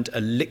and burned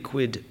a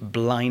liquid,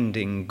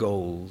 blinding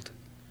gold.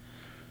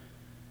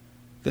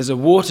 There's a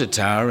water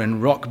tower in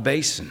Rock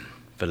Basin,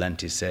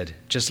 Valenti said,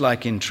 just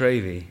like in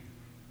Trevi.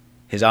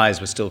 His eyes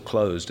were still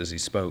closed as he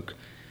spoke.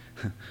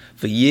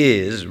 For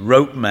years,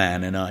 Rope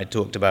Man and I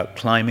talked about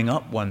climbing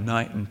up one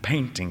night and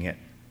painting it.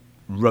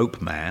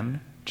 Rope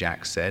Man,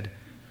 Jack said.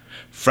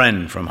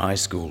 Friend from high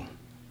school.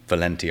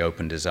 Valenti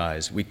opened his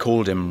eyes. We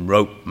called him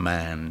Rope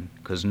Man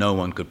because no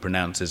one could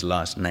pronounce his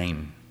last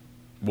name.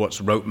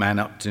 What's Rope Man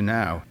up to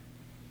now?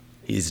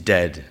 He's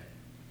dead.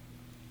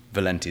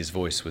 Valenti's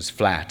voice was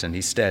flat, and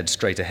he stared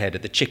straight ahead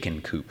at the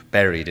chicken coop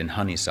buried in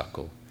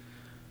honeysuckle.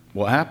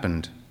 What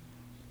happened?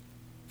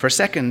 For a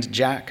second,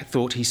 Jack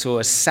thought he saw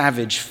a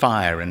savage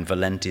fire in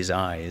Valenti's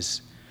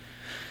eyes.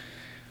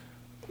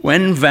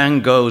 When Van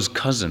Gogh's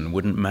cousin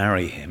wouldn't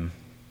marry him,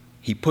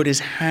 he put his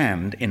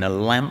hand in a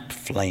lamp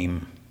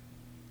flame,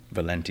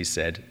 Valenti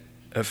said.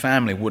 Her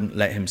family wouldn't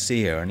let him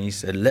see her, and he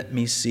said, let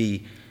me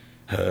see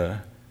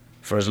her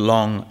for as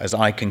long as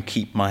I can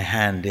keep my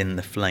hand in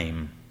the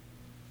flame.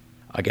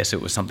 I guess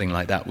it was something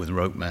like that with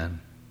Rope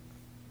Man.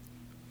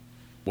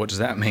 What does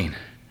that mean?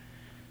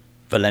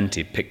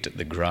 Valenti picked at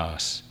the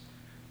grass.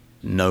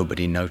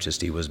 Nobody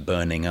noticed he was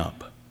burning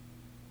up.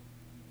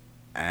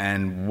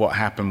 And what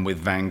happened with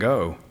Van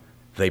Gogh?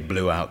 They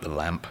blew out the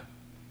lamp,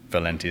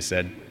 Valenti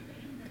said.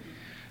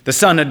 The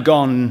sun had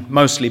gone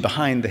mostly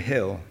behind the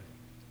hill.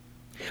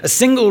 A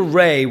single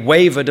ray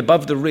wavered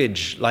above the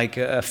ridge like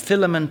a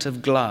filament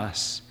of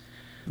glass.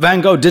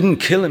 Van Gogh didn't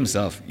kill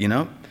himself, you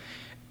know.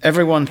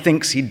 Everyone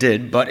thinks he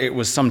did, but it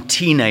was some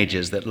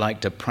teenagers that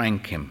liked to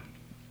prank him.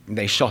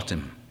 They shot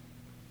him,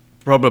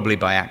 probably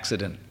by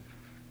accident.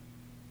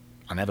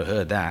 I never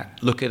heard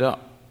that. Look it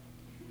up.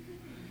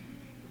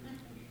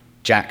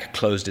 Jack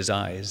closed his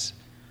eyes.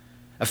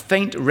 A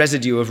faint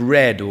residue of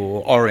red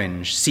or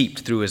orange seeped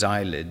through his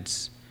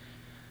eyelids.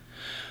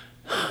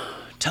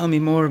 Tell me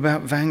more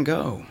about Van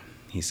Gogh,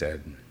 he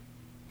said.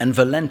 And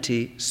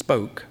Valenti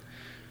spoke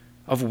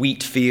of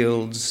wheat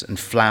fields and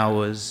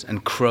flowers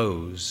and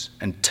crows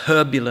and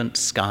turbulent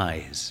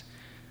skies,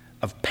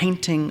 of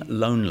painting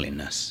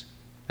loneliness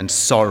and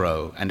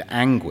sorrow and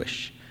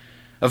anguish,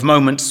 of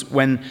moments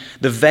when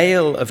the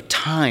veil of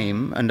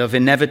time and of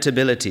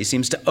inevitability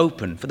seems to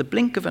open for the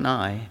blink of an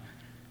eye,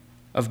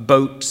 of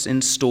boats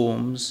in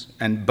storms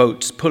and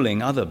boats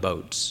pulling other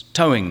boats,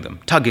 towing them,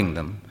 tugging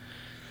them,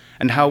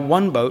 and how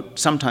one boat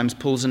sometimes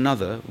pulls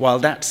another while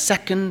that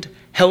second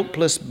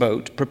helpless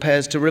boat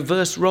prepares to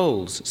reverse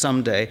roles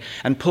someday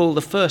and pull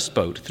the first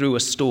boat through a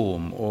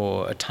storm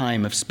or a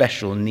time of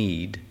special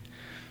need.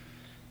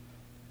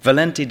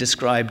 Valenti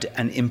described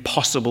an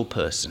impossible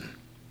person,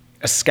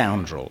 a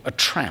scoundrel, a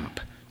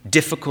tramp,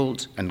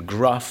 difficult and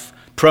gruff,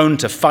 prone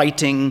to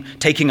fighting,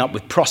 taking up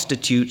with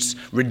prostitutes,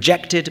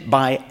 rejected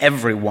by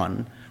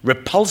everyone,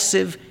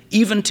 repulsive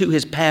even to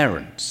his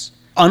parents,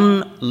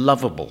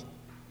 unlovable,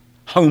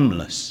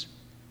 homeless,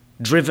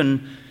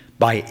 driven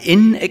by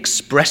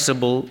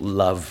inexpressible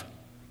love.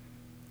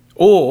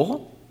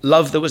 Or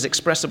love that was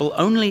expressible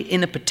only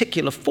in a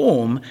particular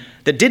form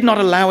that did not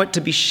allow it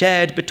to be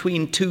shared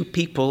between two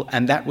people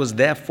and that was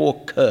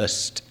therefore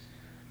cursed.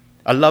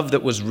 A love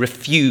that was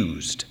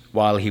refused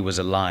while he was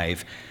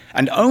alive.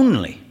 And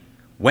only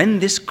when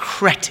this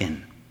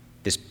cretin,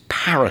 this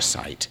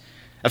parasite,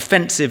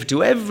 offensive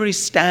to every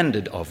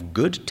standard of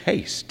good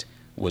taste,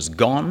 was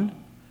gone,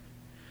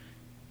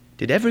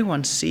 did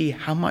everyone see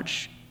how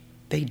much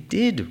they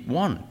did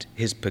want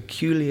his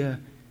peculiar,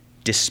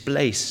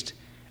 displaced,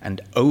 and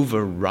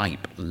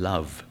overripe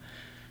love.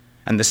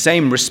 And the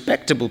same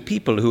respectable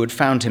people who had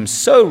found him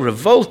so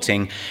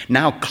revolting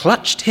now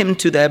clutched him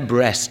to their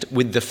breast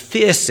with the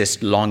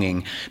fiercest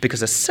longing,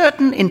 because a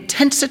certain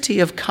intensity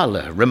of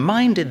color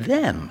reminded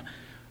them,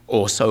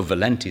 or so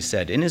Valenti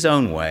said in his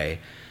own way,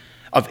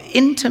 of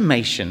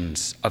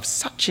intimations of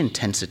such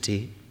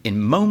intensity in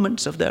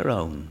moments of their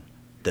own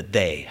that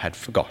they had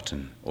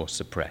forgotten or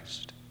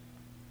suppressed.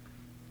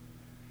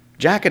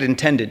 Jack had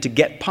intended to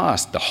get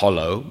past the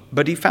hollow,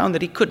 but he found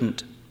that he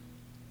couldn't.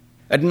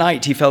 At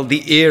night, he felt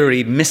the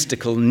eerie,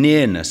 mystical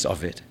nearness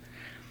of it.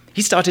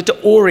 He started to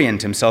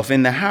orient himself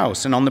in the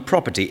house and on the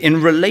property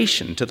in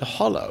relation to the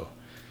hollow.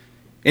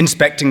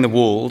 Inspecting the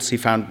walls, he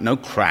found no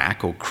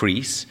crack or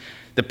crease.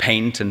 The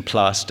paint and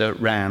plaster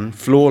ran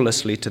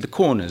flawlessly to the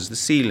corners, the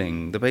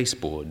ceiling, the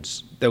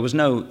baseboards. There was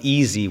no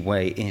easy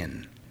way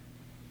in.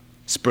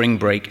 Spring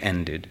break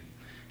ended,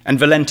 and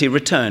Valenti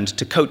returned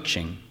to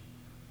coaching.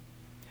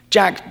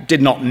 Jack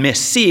did not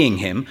miss seeing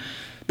him,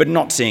 but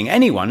not seeing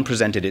anyone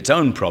presented its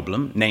own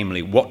problem,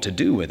 namely what to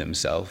do with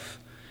himself.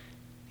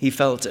 He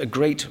felt a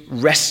great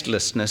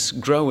restlessness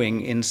growing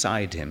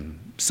inside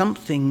him,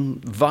 something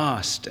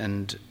vast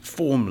and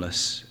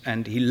formless,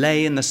 and he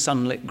lay in the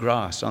sunlit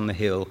grass on the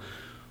hill,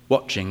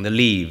 watching the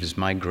leaves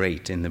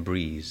migrate in the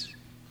breeze.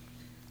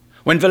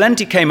 When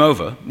Valenti came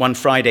over one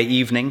Friday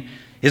evening,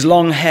 his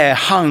long hair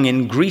hung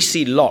in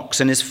greasy locks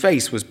and his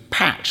face was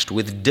patched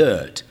with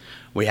dirt.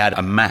 "We had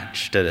a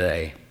match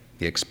today,"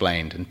 he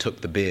explained, and took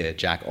the beer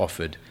Jack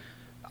offered.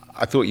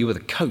 "I thought you were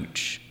the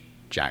coach,"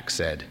 Jack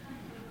said.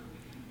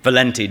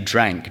 Valenti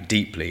drank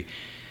deeply.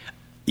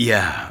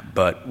 "Yeah,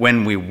 but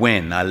when we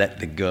win, I let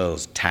the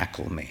girls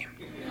tackle me."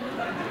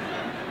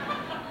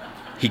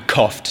 He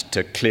coughed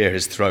to clear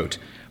his throat.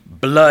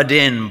 "Blood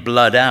in,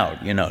 blood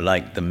out,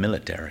 like the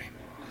military."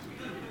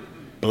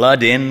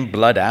 "Blood in,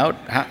 blood out?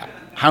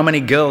 How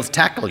many girls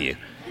tackle you?"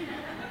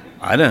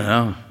 "I don't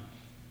know.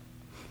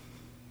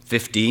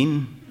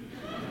 15?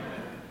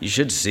 You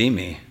should see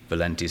me,"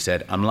 Valenti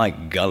said. "I'm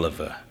like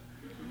Gulliver."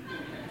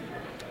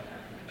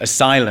 A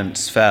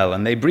silence fell,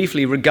 and they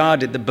briefly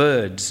regarded the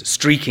birds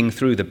streaking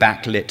through the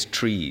backlit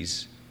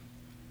trees.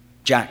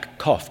 Jack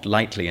coughed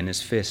lightly in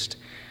his fist.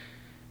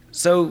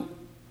 "So,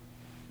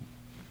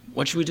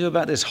 what should we do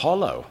about this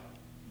hollow?"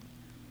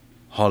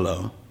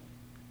 "Hollow?"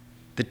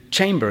 "The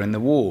chamber in the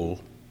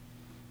wall."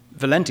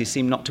 Valenti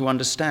seemed not to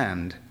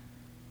understand.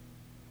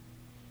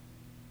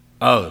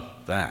 "Oh,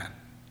 that,"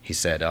 he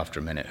said after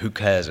a minute. "Who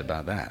cares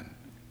about that?"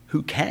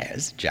 "Who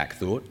cares?" Jack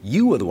thought.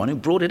 "You were the one who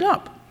brought it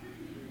up."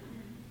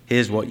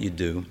 "Here's what you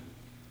do.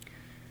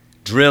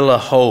 Drill a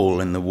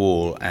hole in the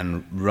wall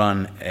and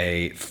run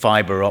a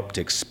fiber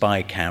optic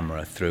spy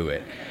camera through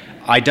it."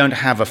 "I don't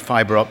have a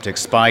fiber optic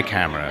spy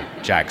camera,"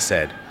 Jack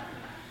said.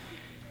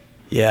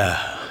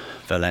 "Yeah,"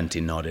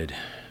 Valenti nodded.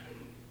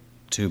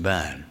 "Too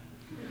bad."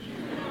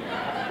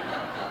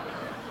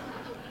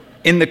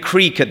 In the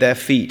creek at their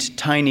feet,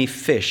 tiny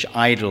fish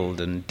idled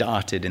and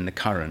darted in the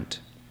current.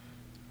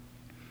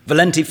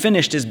 Valenti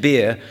finished his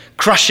beer,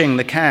 crushing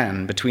the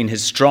can between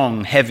his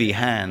strong, heavy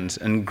hands,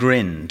 and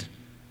grinned.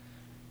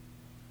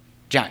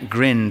 Jack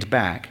grinned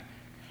back.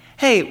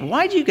 "Hey,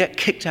 why did you get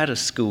kicked out of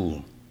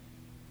school?"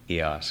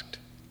 he asked.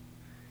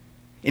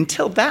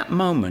 Until that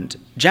moment,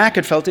 Jack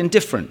had felt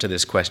indifferent to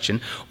this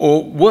question,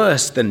 or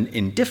worse than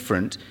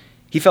indifferent,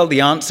 he felt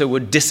the answer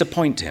would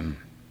disappoint him.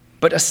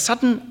 But a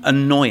sudden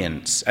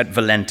annoyance at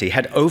Valenti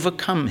had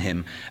overcome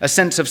him, a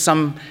sense of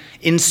some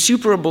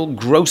insuperable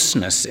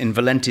grossness in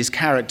Valenti's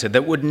character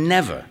that would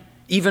never,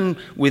 even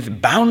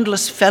with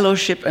boundless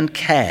fellowship and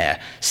care,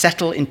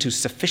 settle into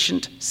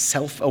sufficient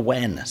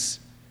self-awareness.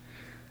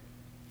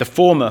 The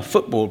former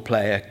football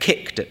player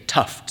kicked at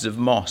tufts of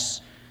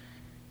moss.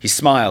 He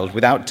smiled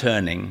without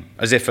turning,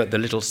 as if at the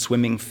little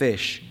swimming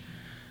fish.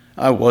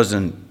 "I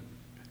wasn't,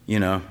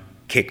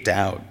 kicked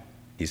out,"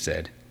 he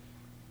said.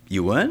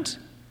 "You weren't?"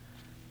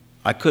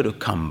 "I could have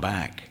come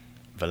back."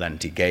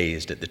 Valenti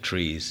gazed at the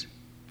trees.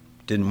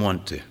 "Didn't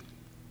want to."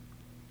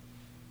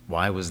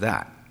 "Why was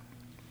that?"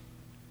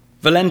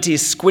 Valenti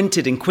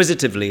squinted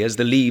inquisitively as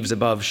the leaves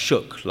above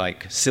shook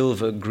like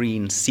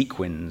silver-green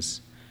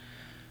sequins.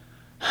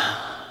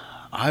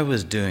 "I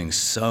was doing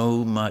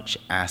so much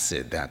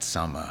acid that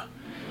summer,"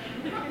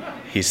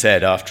 he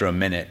said after a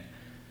minute.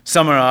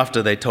 Summer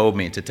after, they told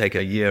me to take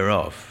a year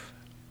off.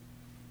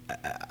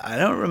 I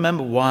don't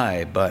remember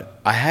why, but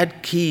I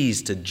had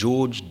keys to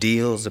George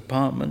Deal's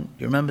apartment.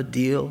 You remember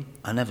Deal?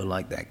 I never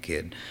liked that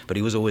kid, but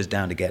he was always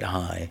down to get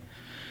high.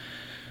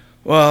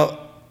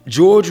 Well,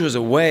 George was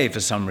away for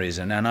some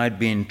reason, and I'd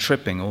been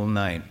tripping all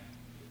night.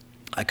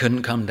 I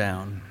couldn't come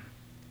down.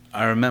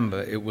 I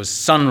remember it was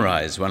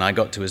sunrise when I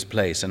got to his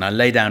place, and I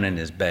lay down in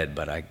his bed,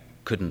 but I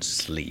couldn't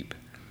sleep.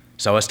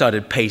 So I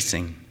started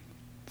pacing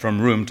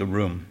from room to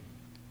room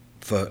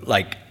for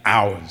like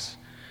hours.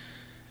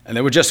 And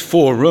there were just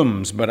 4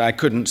 rooms, but I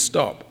couldn't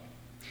stop.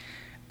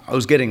 I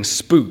was getting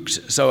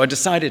spooked, so I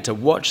decided to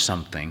watch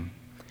something.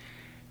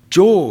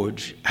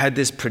 George had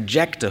this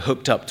projector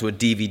hooked up to a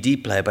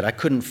DVD player, but I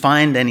couldn't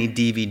find any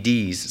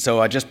DVDs,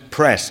 so I just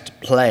pressed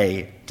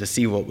play to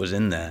see what was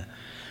in there.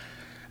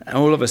 And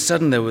all of a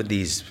sudden, there were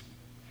these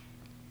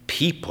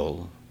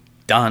people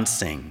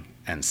dancing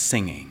and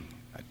singing,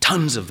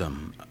 tons of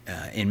them,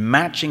 in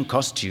matching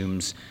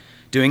costumes,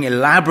 doing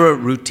elaborate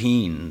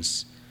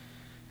routines.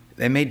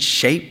 They made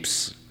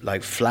shapes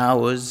like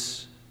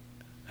flowers,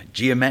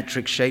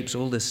 geometric shapes,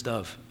 all this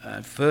stuff.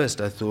 At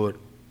first, I thought,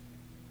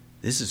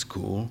 this is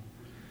cool.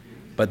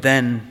 But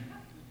then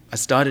I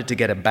started to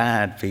get a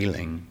bad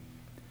feeling.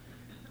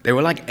 They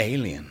were like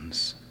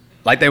aliens.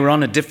 Like they were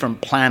on a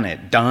different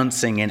planet,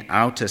 dancing in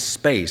outer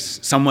space,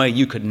 somewhere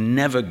you could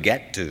never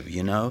get to,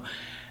 you know?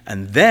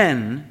 And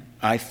then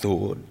I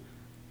thought,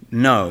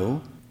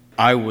 no,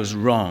 I was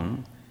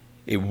wrong.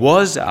 It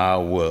was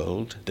our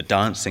world, the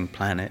dancing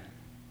planet,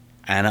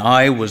 and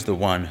I was the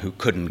one who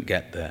couldn't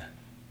get there.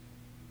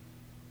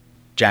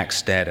 Jack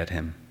stared at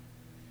him.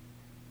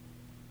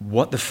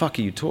 What the fuck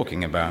are you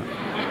talking about?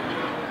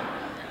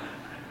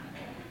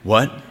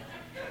 What?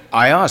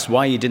 I asked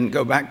why you didn't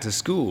go back to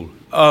school.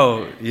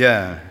 Oh,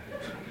 yeah.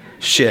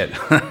 Shit.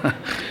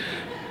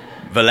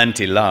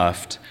 Valenti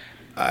laughed.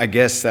 I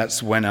guess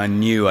that's when I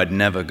knew I'd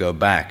never go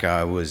back.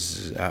 I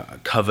was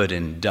covered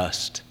in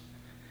dust.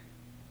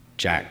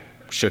 Jack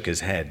shook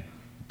his head.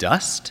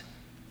 Dust?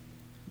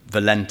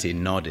 Valenti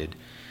nodded.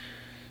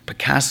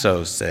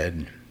 Picasso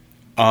said,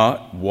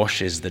 art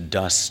washes the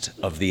dust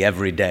of the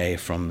everyday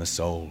from the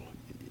soul.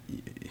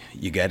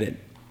 You get it?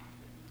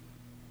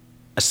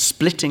 A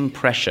splitting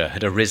pressure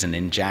had arisen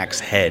in Jack's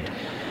head.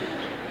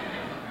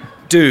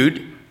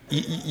 Dude,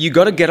 you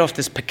got to get off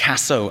this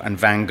Picasso and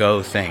Van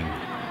Gogh thing.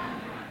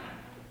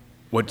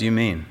 What do you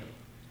mean?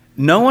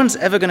 No one's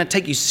ever going to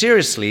take you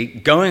seriously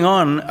going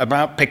on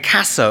about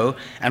Picasso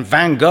and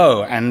Van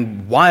Gogh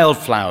and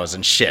wildflowers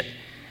and shit,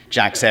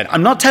 Jack said.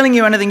 I'm not telling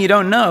you anything you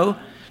don't know.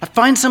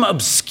 Find some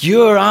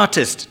obscure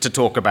artist to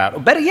talk about.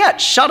 Or better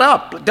yet, shut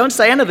up. Don't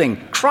say anything.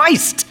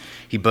 Christ,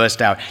 he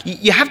burst out.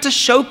 You have to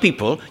show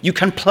people you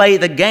can play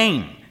the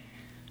game.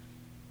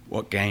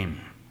 What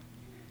game?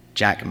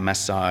 Jack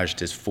massaged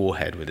his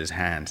forehead with his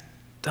hand.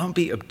 Don't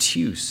be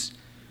obtuse.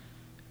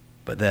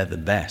 But they're the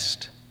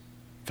best,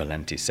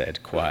 Valenti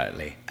said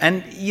quietly.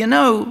 And you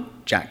know,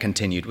 Jack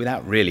continued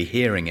without really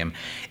hearing him,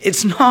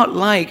 it's not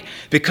like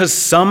because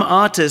some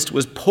artist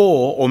was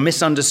poor or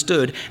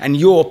misunderstood and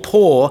you're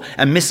poor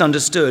and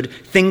misunderstood,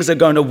 things are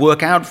going to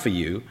work out for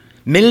you.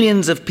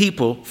 Millions of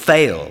people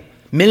fail.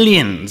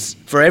 Millions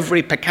for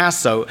every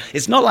Picasso.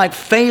 It's not like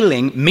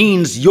failing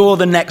means you're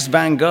the next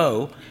Van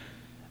Gogh.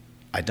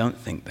 I don't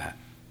think that,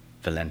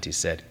 Valenti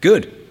said.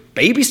 Good.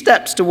 Baby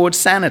steps towards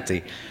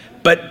sanity.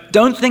 But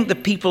don't think the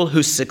people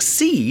who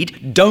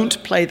succeed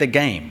don't play the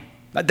game.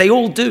 They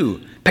all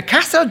do.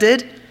 Picasso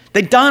did.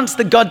 They danced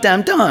the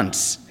goddamn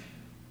dance.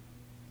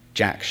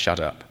 Jack shut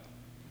up.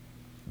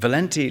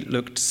 Valenti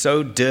looked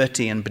so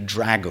dirty and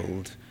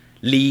bedraggled,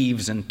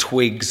 leaves and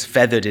twigs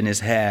feathered in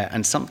his hair,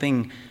 and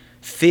something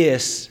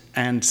fierce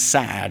and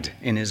sad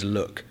in his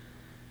look.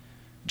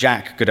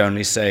 Jack could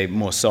only say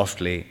more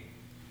softly,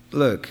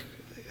 look,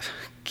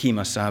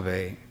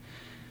 Kimosabe,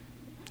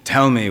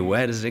 tell me,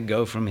 where does it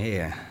go from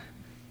here?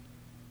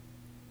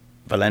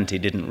 Valenti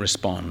didn't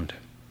respond.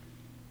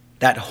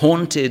 That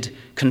haunted,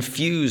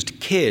 confused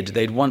kid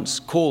they'd once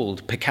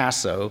called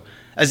Picasso,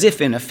 as if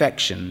in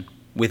affection,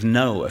 with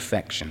no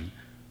affection,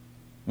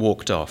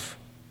 walked off.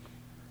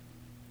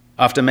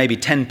 After maybe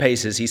 10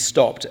 paces, he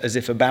stopped as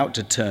if about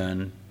to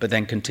turn, but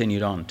then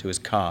continued on to his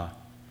car.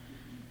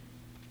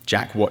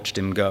 Jack watched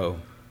him go.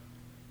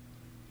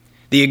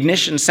 The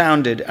ignition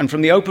sounded, and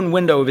from the open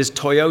window of his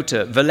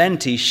Toyota,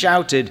 Valenti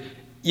shouted,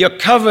 "You're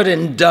covered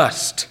in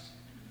dust."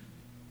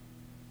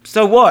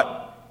 "So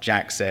what?"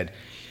 Jack said.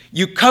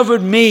 "You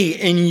covered me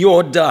in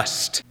your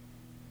dust."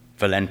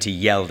 Valenti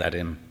yelled at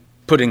him,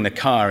 putting the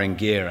car in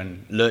gear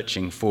and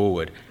lurching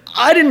forward.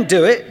 "I didn't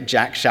do it,"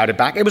 Jack shouted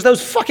back. "It was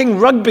those fucking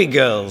rugby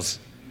girls."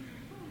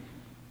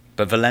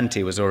 But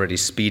Valenti was already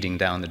speeding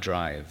down the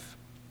drive.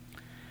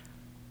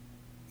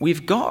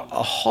 "We've got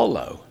a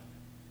hollow,"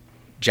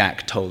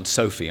 Jack told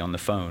Sophie on the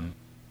phone.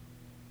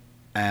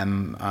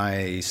 Am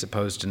I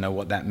supposed to know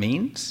what that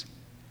means?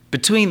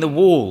 Between the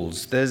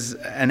walls, there's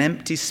an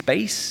empty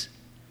space?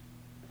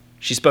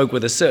 She spoke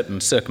with a certain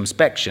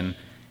circumspection.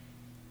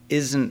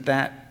 Isn't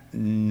that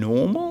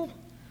normal?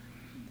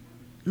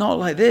 Not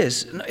like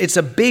this. It's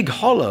a big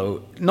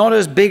hollow, not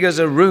as big as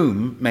a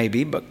room,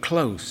 maybe, but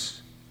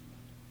close.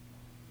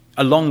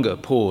 A longer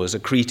pause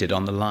accreted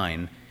on the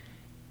line.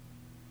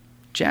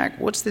 Jack,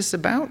 what's this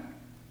about?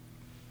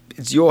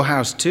 It's your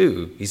house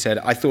too, he said.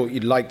 I thought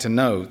you'd like to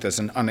know there's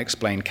an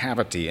unexplained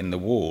cavity in the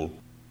wall.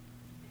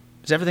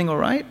 Is everything all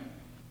right?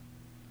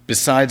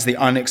 Besides the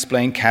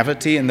unexplained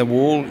cavity in the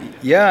wall,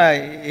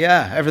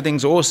 yeah,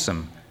 everything's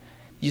awesome.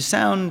 You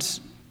sound,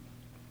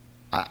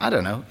 I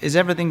don't know, is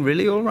everything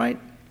really all right?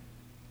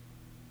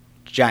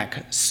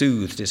 Jack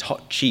soothed his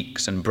hot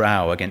cheeks and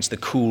brow against the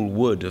cool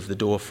wood of the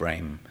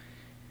doorframe.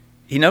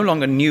 He no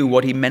longer knew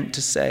what he meant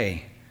to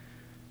say.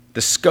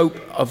 The scope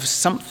of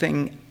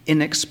something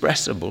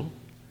inexpressible,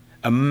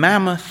 a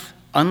mammoth,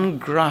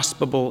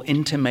 ungraspable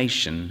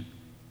intimation,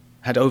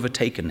 had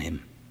overtaken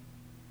him.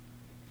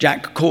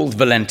 Jack called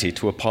Valenti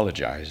to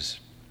apologize.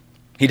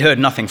 He'd heard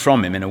nothing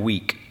from him in a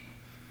week.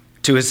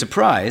 To his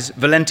surprise,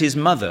 Valenti's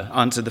mother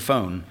answered the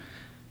phone.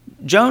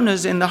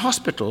 "Jonah's in the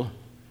hospital,"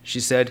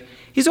 she said.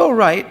 "He's all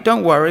right,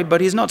 don't worry,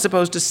 but he's not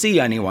supposed to see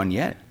anyone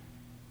yet."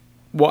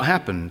 "What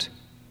happened?"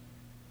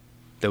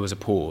 There was a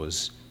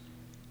pause.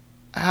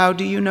 "How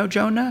do you know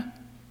Jonah?"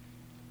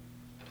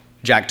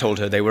 Jack told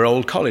her they were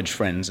old college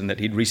friends and that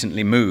he'd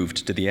recently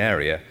moved to the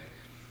area.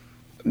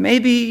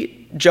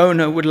 "Maybe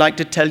Jonah would like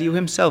to tell you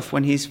himself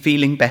when he's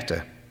feeling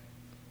better,"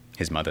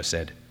 his mother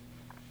said.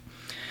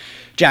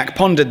 Jack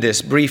pondered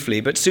this briefly,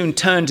 but soon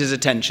turned his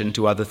attention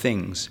to other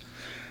things.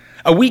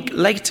 A week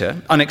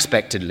later,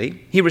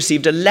 unexpectedly, he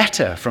received a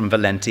letter from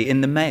Valenti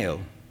in the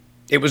mail.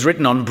 It was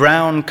written on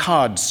brown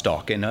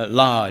cardstock in a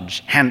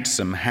large,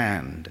 handsome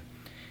hand.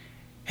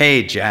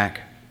 "Hey,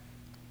 Jack.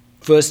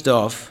 First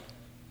off,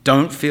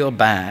 don't feel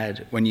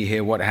bad when you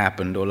hear what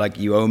happened or like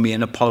you owe me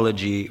an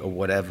apology or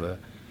whatever.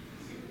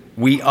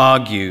 We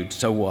argued,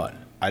 so what?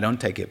 I don't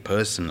take it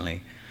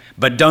personally.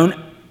 But don't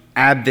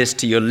add this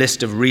to your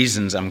list of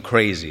reasons I'm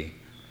crazy.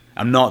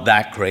 I'm not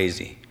that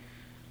crazy.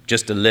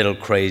 Just a little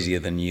crazier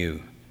than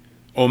you.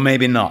 Or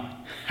maybe not."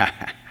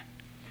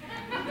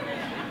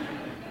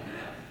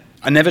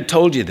 I never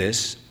told you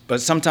this,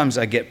 but sometimes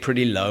I get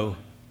pretty low.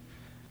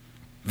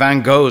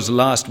 Van Gogh's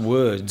last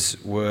words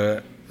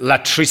were "La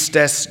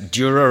tristesse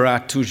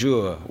durera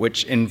toujours,"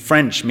 which in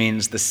French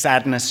means the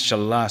sadness shall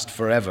last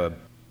forever.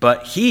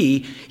 But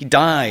he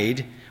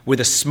died with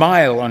a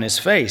smile on his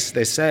face,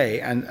 they say,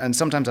 and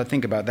sometimes I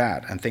think about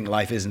that and think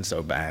life isn't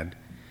so bad.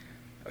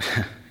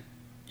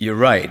 You're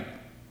right.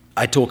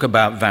 I talk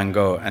about Van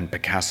Gogh and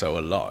Picasso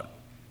a lot.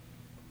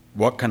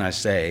 What can I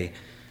say?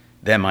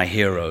 They're my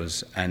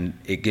heroes, and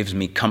it gives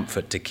me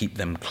comfort to keep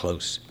them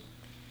close.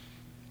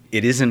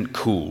 It isn't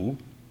cool,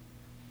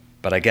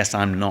 but I guess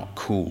I'm not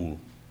cool.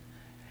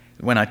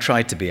 When I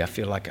try to be, I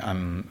feel like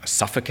I'm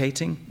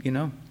suffocating, you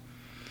know?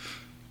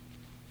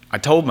 I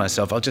told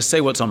myself I'll just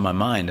say what's on my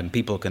mind and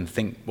people can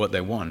think what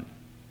they want.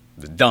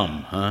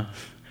 Dumb, huh?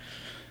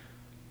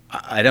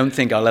 I don't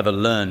think I'll ever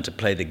learn to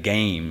play the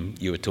game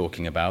you were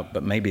talking about,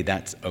 but maybe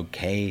that's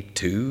okay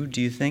too, do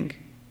you think?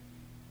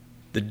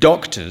 The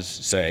doctors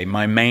say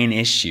my main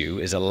issue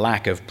is a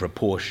lack of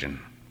proportion.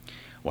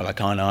 Well, I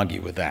can't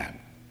argue with that.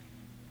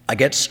 I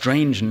get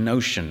strange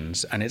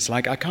notions, and it's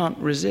like I can't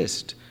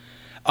resist.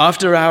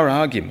 After our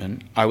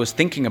argument, I was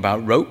thinking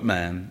about Rope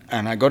Man,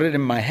 and I got it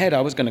in my head I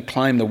was going to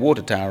climb the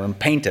water tower and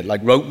paint it like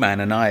Rope Man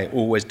and I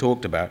always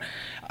talked about.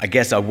 I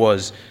guess I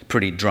was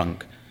pretty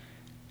drunk.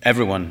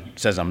 Everyone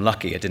says I'm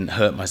lucky I didn't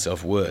hurt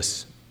myself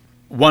worse.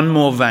 One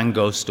more Van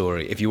Gogh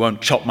story, if you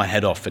won't chop my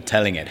head off for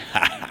telling it.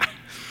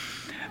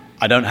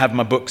 I don't have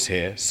my books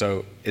here,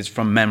 so it's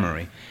from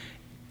memory.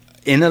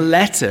 In a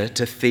letter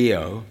to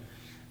Theo,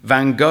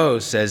 Van Gogh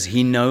says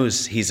he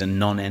knows he's a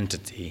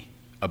non-entity,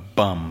 a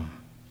bum,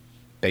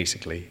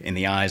 basically, in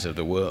the eyes of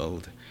the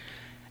world.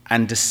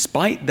 And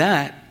despite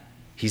that,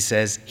 he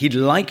says he'd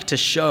like to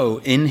show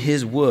in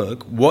his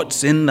work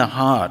what's in the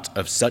heart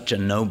of such a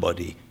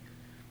nobody.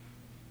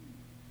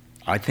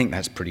 I think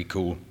that's pretty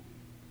cool.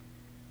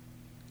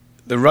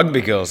 The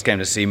rugby girls came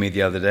to see me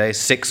the other day,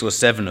 6 or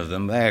 7 of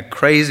them. They're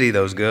crazy,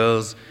 those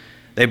girls.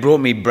 They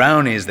brought me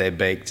brownies they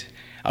baked.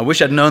 I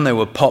wish I'd known they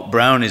were pop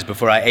brownies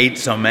before I ate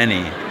so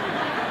many.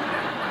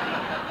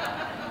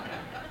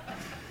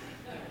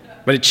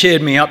 But it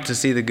cheered me up to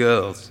see the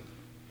girls.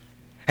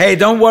 Hey,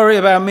 don't worry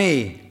about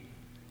me.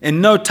 In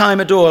no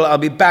time at all, I'll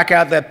be back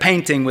out there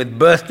painting with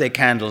birthday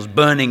candles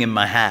burning in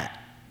my hat.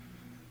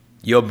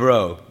 Your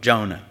bro,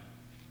 Jonah.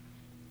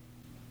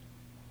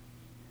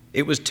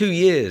 It was 2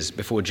 years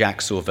before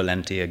Jack saw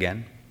Valenti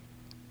again.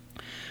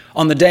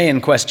 On the day in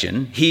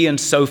question, he and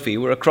Sophie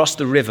were across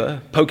the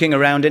river, poking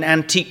around in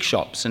antique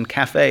shops and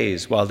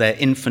cafes while their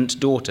infant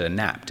daughter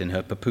napped in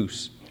her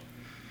papoose.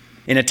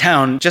 In a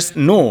town just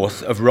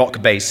north of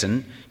Rock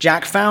Basin,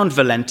 Jack found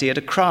Valenti at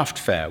a craft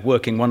fair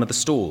working one of the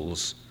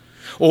stalls.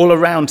 All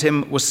around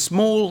him were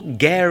small,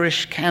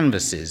 garish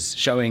canvases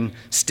showing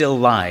still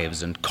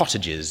lives and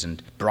cottages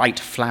and bright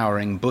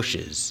flowering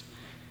bushes.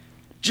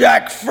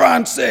 "Jack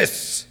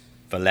Francis!"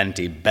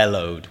 Valenti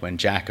bellowed when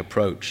Jack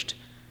approached.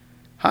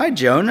 "Hi,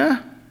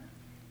 Jonah."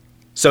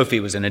 Sophie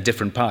was in a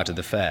different part of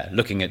the fair,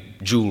 looking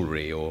at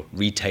jewelry or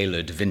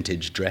retailored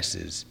vintage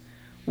dresses.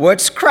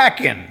 "What's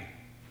crackin'?"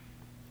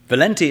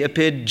 Valenti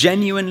appeared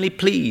genuinely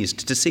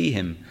pleased to see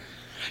him.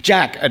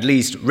 Jack, at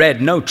least,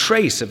 read no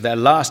trace of their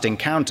last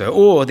encounter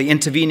or the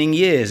intervening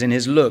years in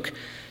his look,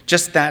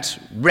 just that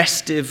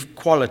restive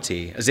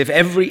quality, as if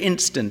every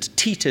instant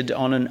teetered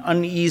on an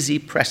uneasy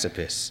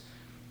precipice.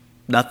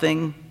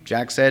 "Nothing,"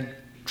 Jack said,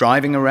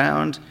 "driving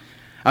around.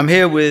 I'm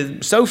here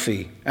with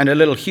Sophie and a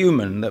little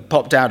human that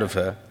popped out of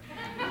her."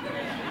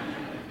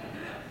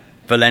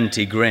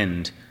 Valenti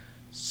grinned.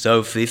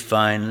 "Sophie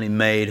finally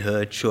made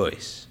her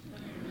choice."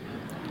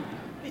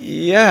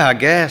 "Yeah, I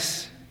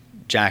guess."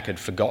 Jack had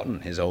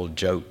forgotten his old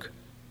joke.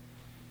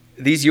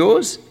 "These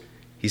yours?"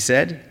 he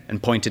said,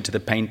 and pointed to the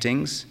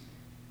paintings.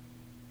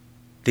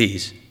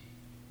 "These."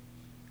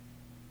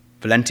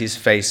 Valenti's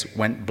face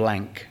went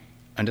blank,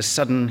 and a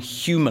sudden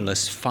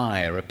humorless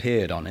fire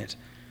appeared on it.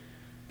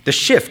 The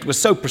shift was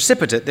so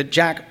precipitate that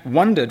Jack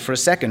wondered for a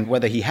second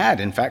whether he had,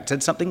 in fact,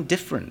 said something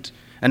different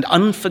and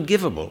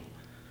unforgivable.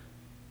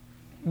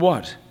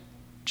 "What?"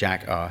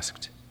 Jack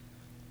asked.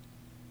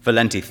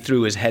 Valenti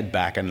threw his head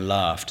back and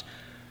laughed.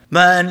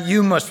 "Man,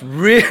 you must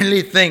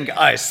really think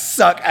I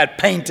suck at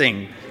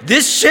painting.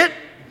 This shit?"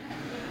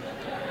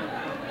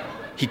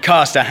 He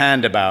cast a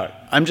hand about.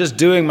 "I'm just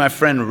doing my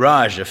friend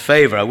Raj a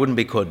favor. I wouldn't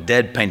be caught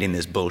dead painting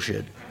this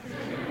bullshit."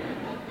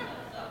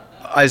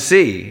 "I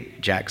see,"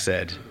 Jack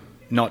said,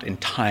 not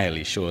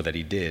entirely sure that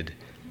he did.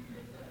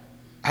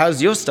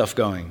 "How's your stuff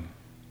going?"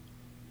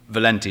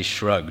 Valenti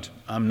shrugged.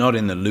 "I'm not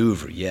in the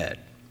Louvre yet."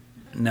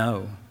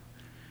 "No."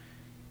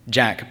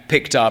 Jack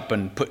picked up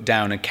and put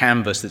down a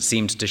canvas that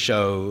seemed to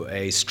show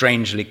a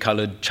strangely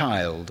colored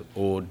child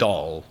or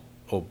doll,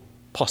 or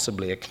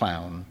possibly a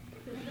clown.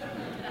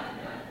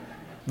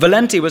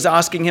 Valenti was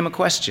asking him a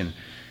question.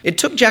 It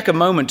took Jack a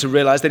moment to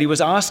realize that he was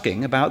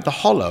asking about the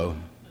hollow.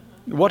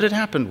 What had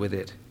happened with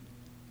it?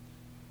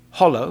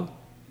 "Hollow?"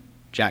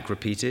 Jack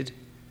repeated.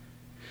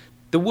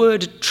 The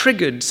word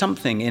triggered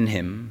something in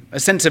him, a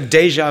sense of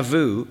déjà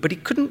vu, but he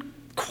couldn't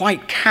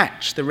quite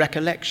catch the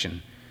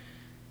recollection.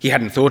 He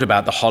hadn't thought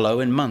about the hollow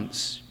in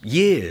months,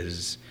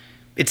 years.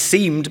 It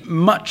seemed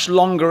much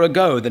longer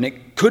ago than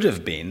it could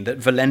have been that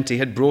Valenti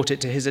had brought it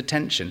to his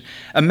attention,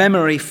 a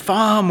memory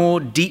far more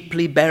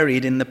deeply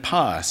buried in the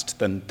past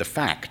than the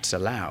facts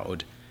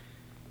allowed.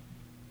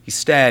 He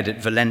stared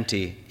at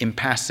Valenti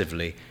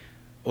impassively,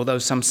 although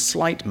some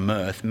slight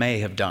mirth may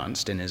have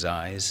danced in his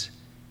eyes.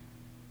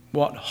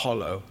 What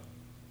hollow?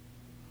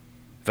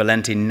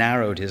 Valenti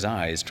narrowed his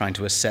eyes, trying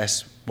to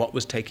assess what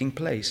was taking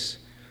place.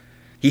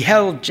 He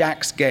held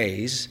Jack's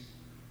gaze,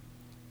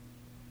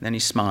 then he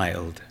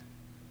smiled.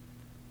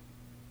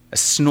 A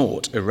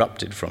snort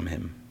erupted from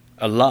him,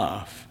 a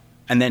laugh,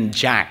 and then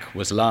Jack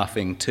was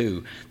laughing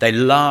too. They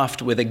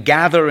laughed with a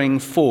gathering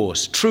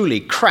force, truly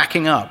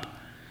cracking up.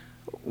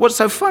 "What's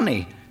so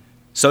funny?"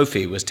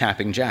 Sophie was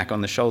tapping Jack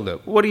on the shoulder.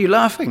 "What are you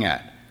laughing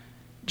at?"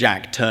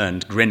 Jack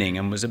turned, grinning,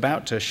 and was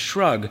about to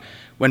shrug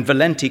when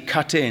Valenti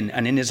cut in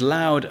and in his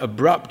loud,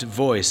 abrupt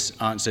voice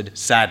answered,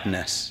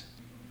 "Sadness."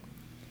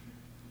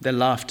 Their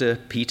laughter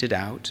petered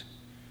out.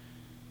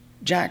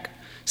 Jack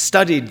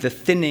studied the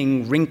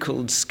thinning,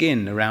 wrinkled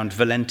skin around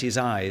Valenti's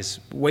eyes,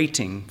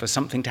 waiting for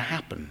something to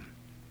happen.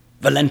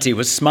 Valenti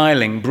was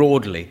smiling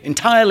broadly,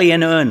 entirely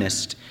in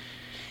earnest.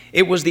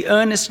 It was the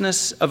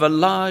earnestness of a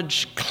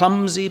large,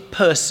 clumsy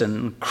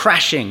person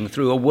crashing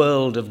through a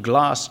world of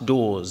glass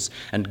doors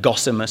and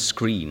gossamer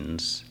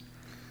screens.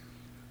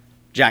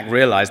 Jack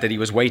realized that he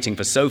was waiting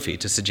for Sophie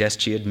to suggest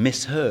she had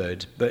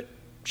misheard, but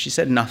she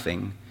said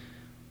nothing,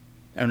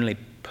 only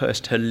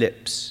pursed her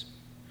lips.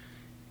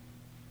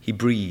 He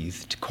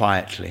breathed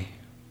quietly.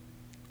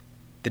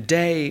 The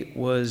day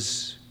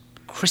was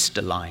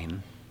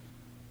crystalline,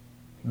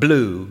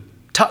 blue,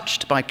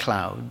 touched by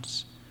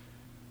clouds,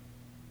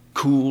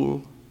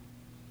 cool,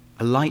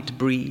 a light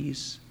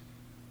breeze.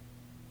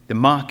 The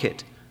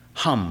market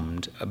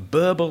hummed, a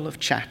burble of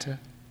chatter,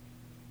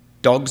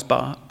 dogs'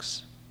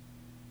 barks,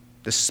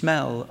 the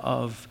smell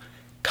of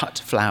cut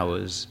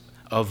flowers,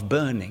 of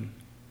burning,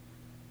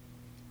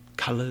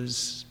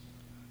 colors,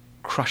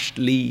 crushed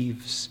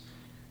leaves,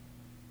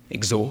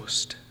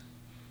 exhaust,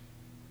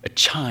 a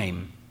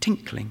chime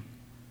tinkling,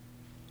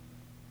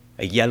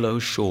 a yellow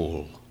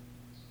shawl,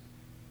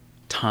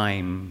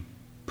 time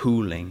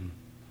pooling,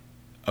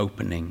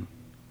 opening,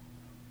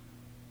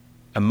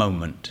 a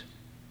moment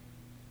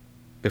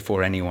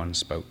before anyone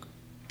spoke.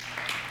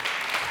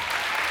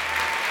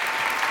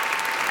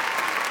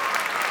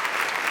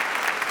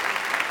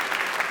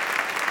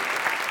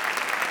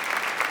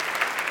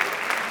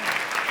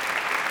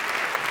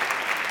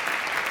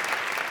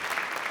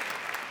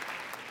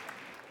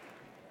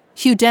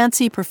 Hugh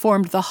Dancy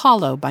performed The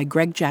Hollow by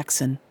Greg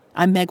Jackson.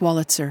 I'm Meg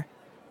Wolitzer.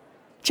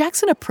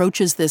 Jackson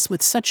approaches this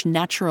with such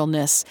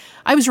naturalness.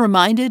 I was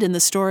reminded in the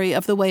story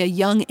of the way a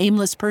young,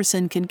 aimless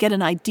person can get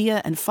an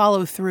idea and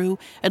follow through,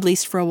 at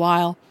least for a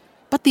while.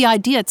 But the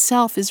idea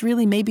itself is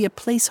really maybe a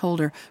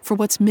placeholder for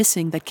what's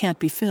missing that can't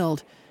be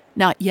filled.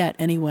 Not yet,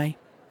 anyway.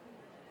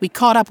 We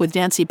caught up with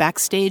Dancy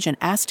backstage and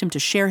asked him to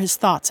share his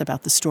thoughts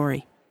about the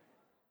story.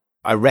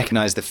 I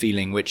recognize the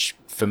feeling which,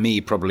 for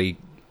me, probably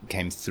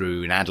came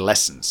through in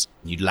adolescence.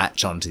 You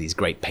latch on to these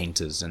great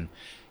painters and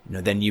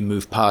then you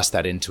move past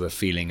that into a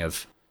feeling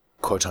of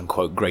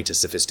quote-unquote greater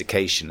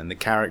sophistication, and the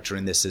character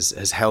in this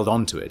has held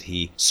on to it.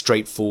 He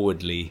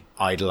straightforwardly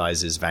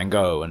idolizes Van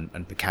Gogh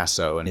and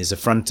Picasso and is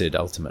affronted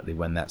ultimately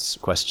when that's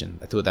questioned.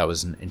 I thought that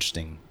was an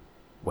interesting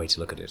way to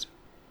look at it.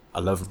 I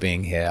love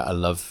being here. I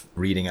love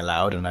reading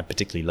aloud, and I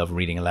particularly love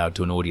reading aloud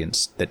to an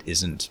audience that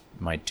isn't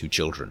my two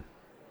children.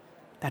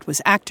 That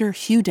was actor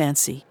Hugh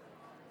Dancy.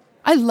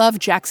 I love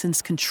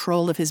Jackson's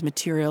control of his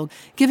material,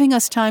 giving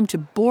us time to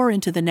bore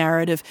into the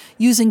narrative,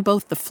 using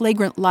both the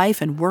flagrant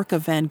life and work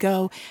of Van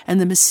Gogh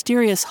and the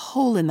mysterious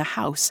hole in the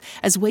house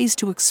as ways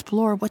to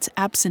explore what's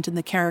absent in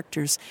the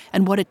characters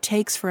and what it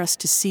takes for us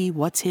to see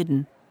what's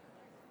hidden.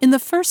 In the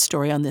first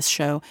story on this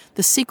show,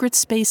 the secret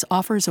space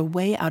offers a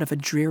way out of a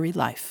dreary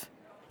life.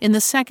 In the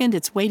second,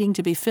 it's waiting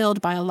to be filled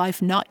by a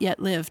life not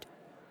yet lived.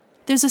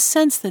 There's a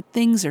sense that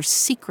things are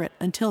secret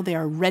until they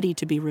are ready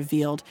to be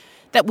revealed,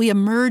 that we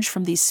emerge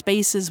from these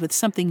spaces with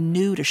something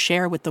new to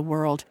share with the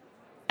world.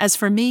 As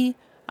for me,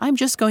 I'm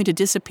just going to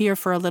disappear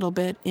for a little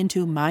bit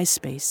into my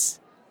space.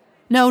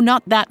 No,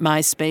 not that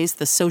MySpace,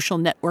 the social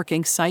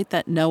networking site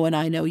that no one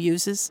I know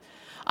uses.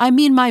 I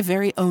mean my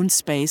very own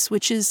space,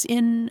 which is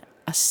in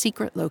a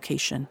secret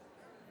location.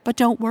 But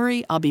don't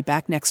worry, I'll be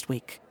back next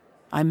week.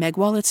 I'm Meg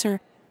Wolitzer.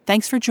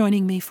 Thanks for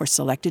joining me for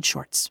Selected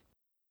Shorts.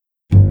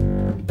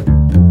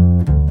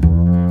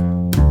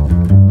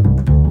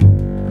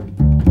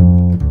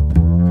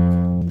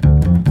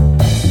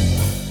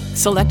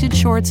 Selected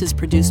Shorts is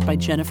produced by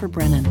Jennifer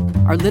Brennan.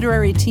 Our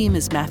literary team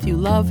is Matthew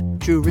Love,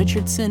 Drew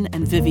Richardson,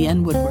 and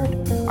Vivienne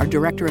Woodward. Our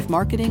director of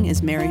marketing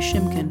is Mary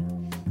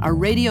Shimkin. Our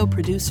radio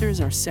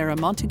producers are Sarah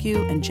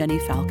Montague and Jenny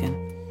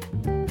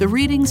Falcon. The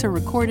readings are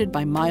recorded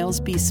by Miles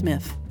B.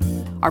 Smith.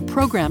 Our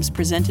programs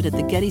presented at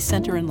the Getty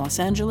Center in Los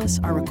Angeles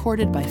are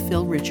recorded by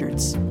Phil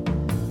Richards.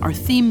 Our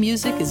theme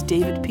music is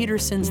David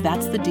Peterson's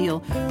That's the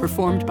Deal,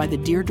 performed by the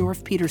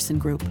Deerdorf Peterson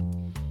Group.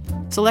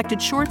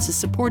 Selected Shorts is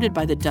supported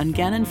by the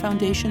Dungannon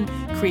Foundation,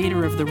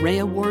 creator of the Ray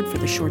Award for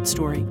the short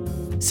story.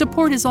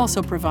 Support is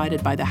also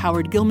provided by the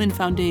Howard Gilman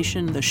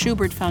Foundation, the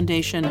Schubert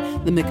Foundation,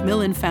 the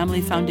Macmillan Family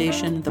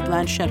Foundation, the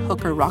Blanchette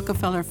Hooker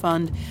Rockefeller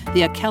Fund,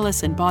 the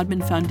Achilles and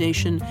Bodman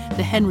Foundation,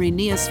 the Henry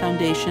Nias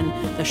Foundation,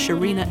 the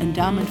Sharina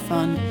Endowment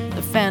Fund,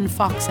 the Fan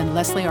Fox and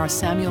Leslie R.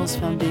 Samuels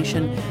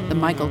Foundation, the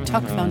Michael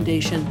Tuck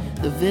Foundation,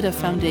 the Vida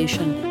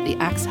Foundation, the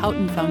Axe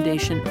Houghton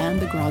Foundation, and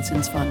the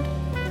Grodzins Fund.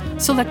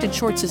 Selected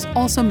Shorts is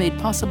also made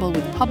possible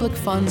with public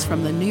funds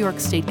from the New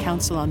York State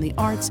Council on the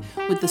Arts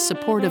with the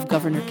support of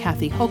Governor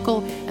Kathy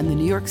Hochul and the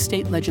New York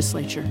State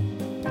Legislature.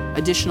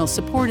 Additional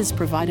support is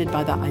provided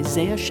by the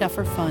Isaiah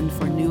Sheffer Fund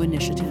for New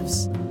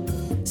Initiatives.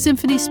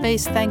 Symphony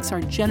Space thanks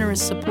our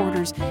generous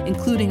supporters,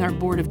 including our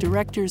board of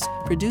directors,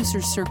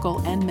 producers circle,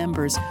 and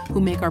members who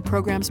make our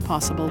programs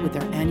possible with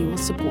their annual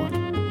support.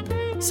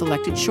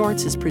 Selected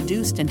Shorts is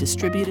produced and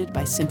distributed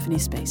by Symphony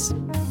Space.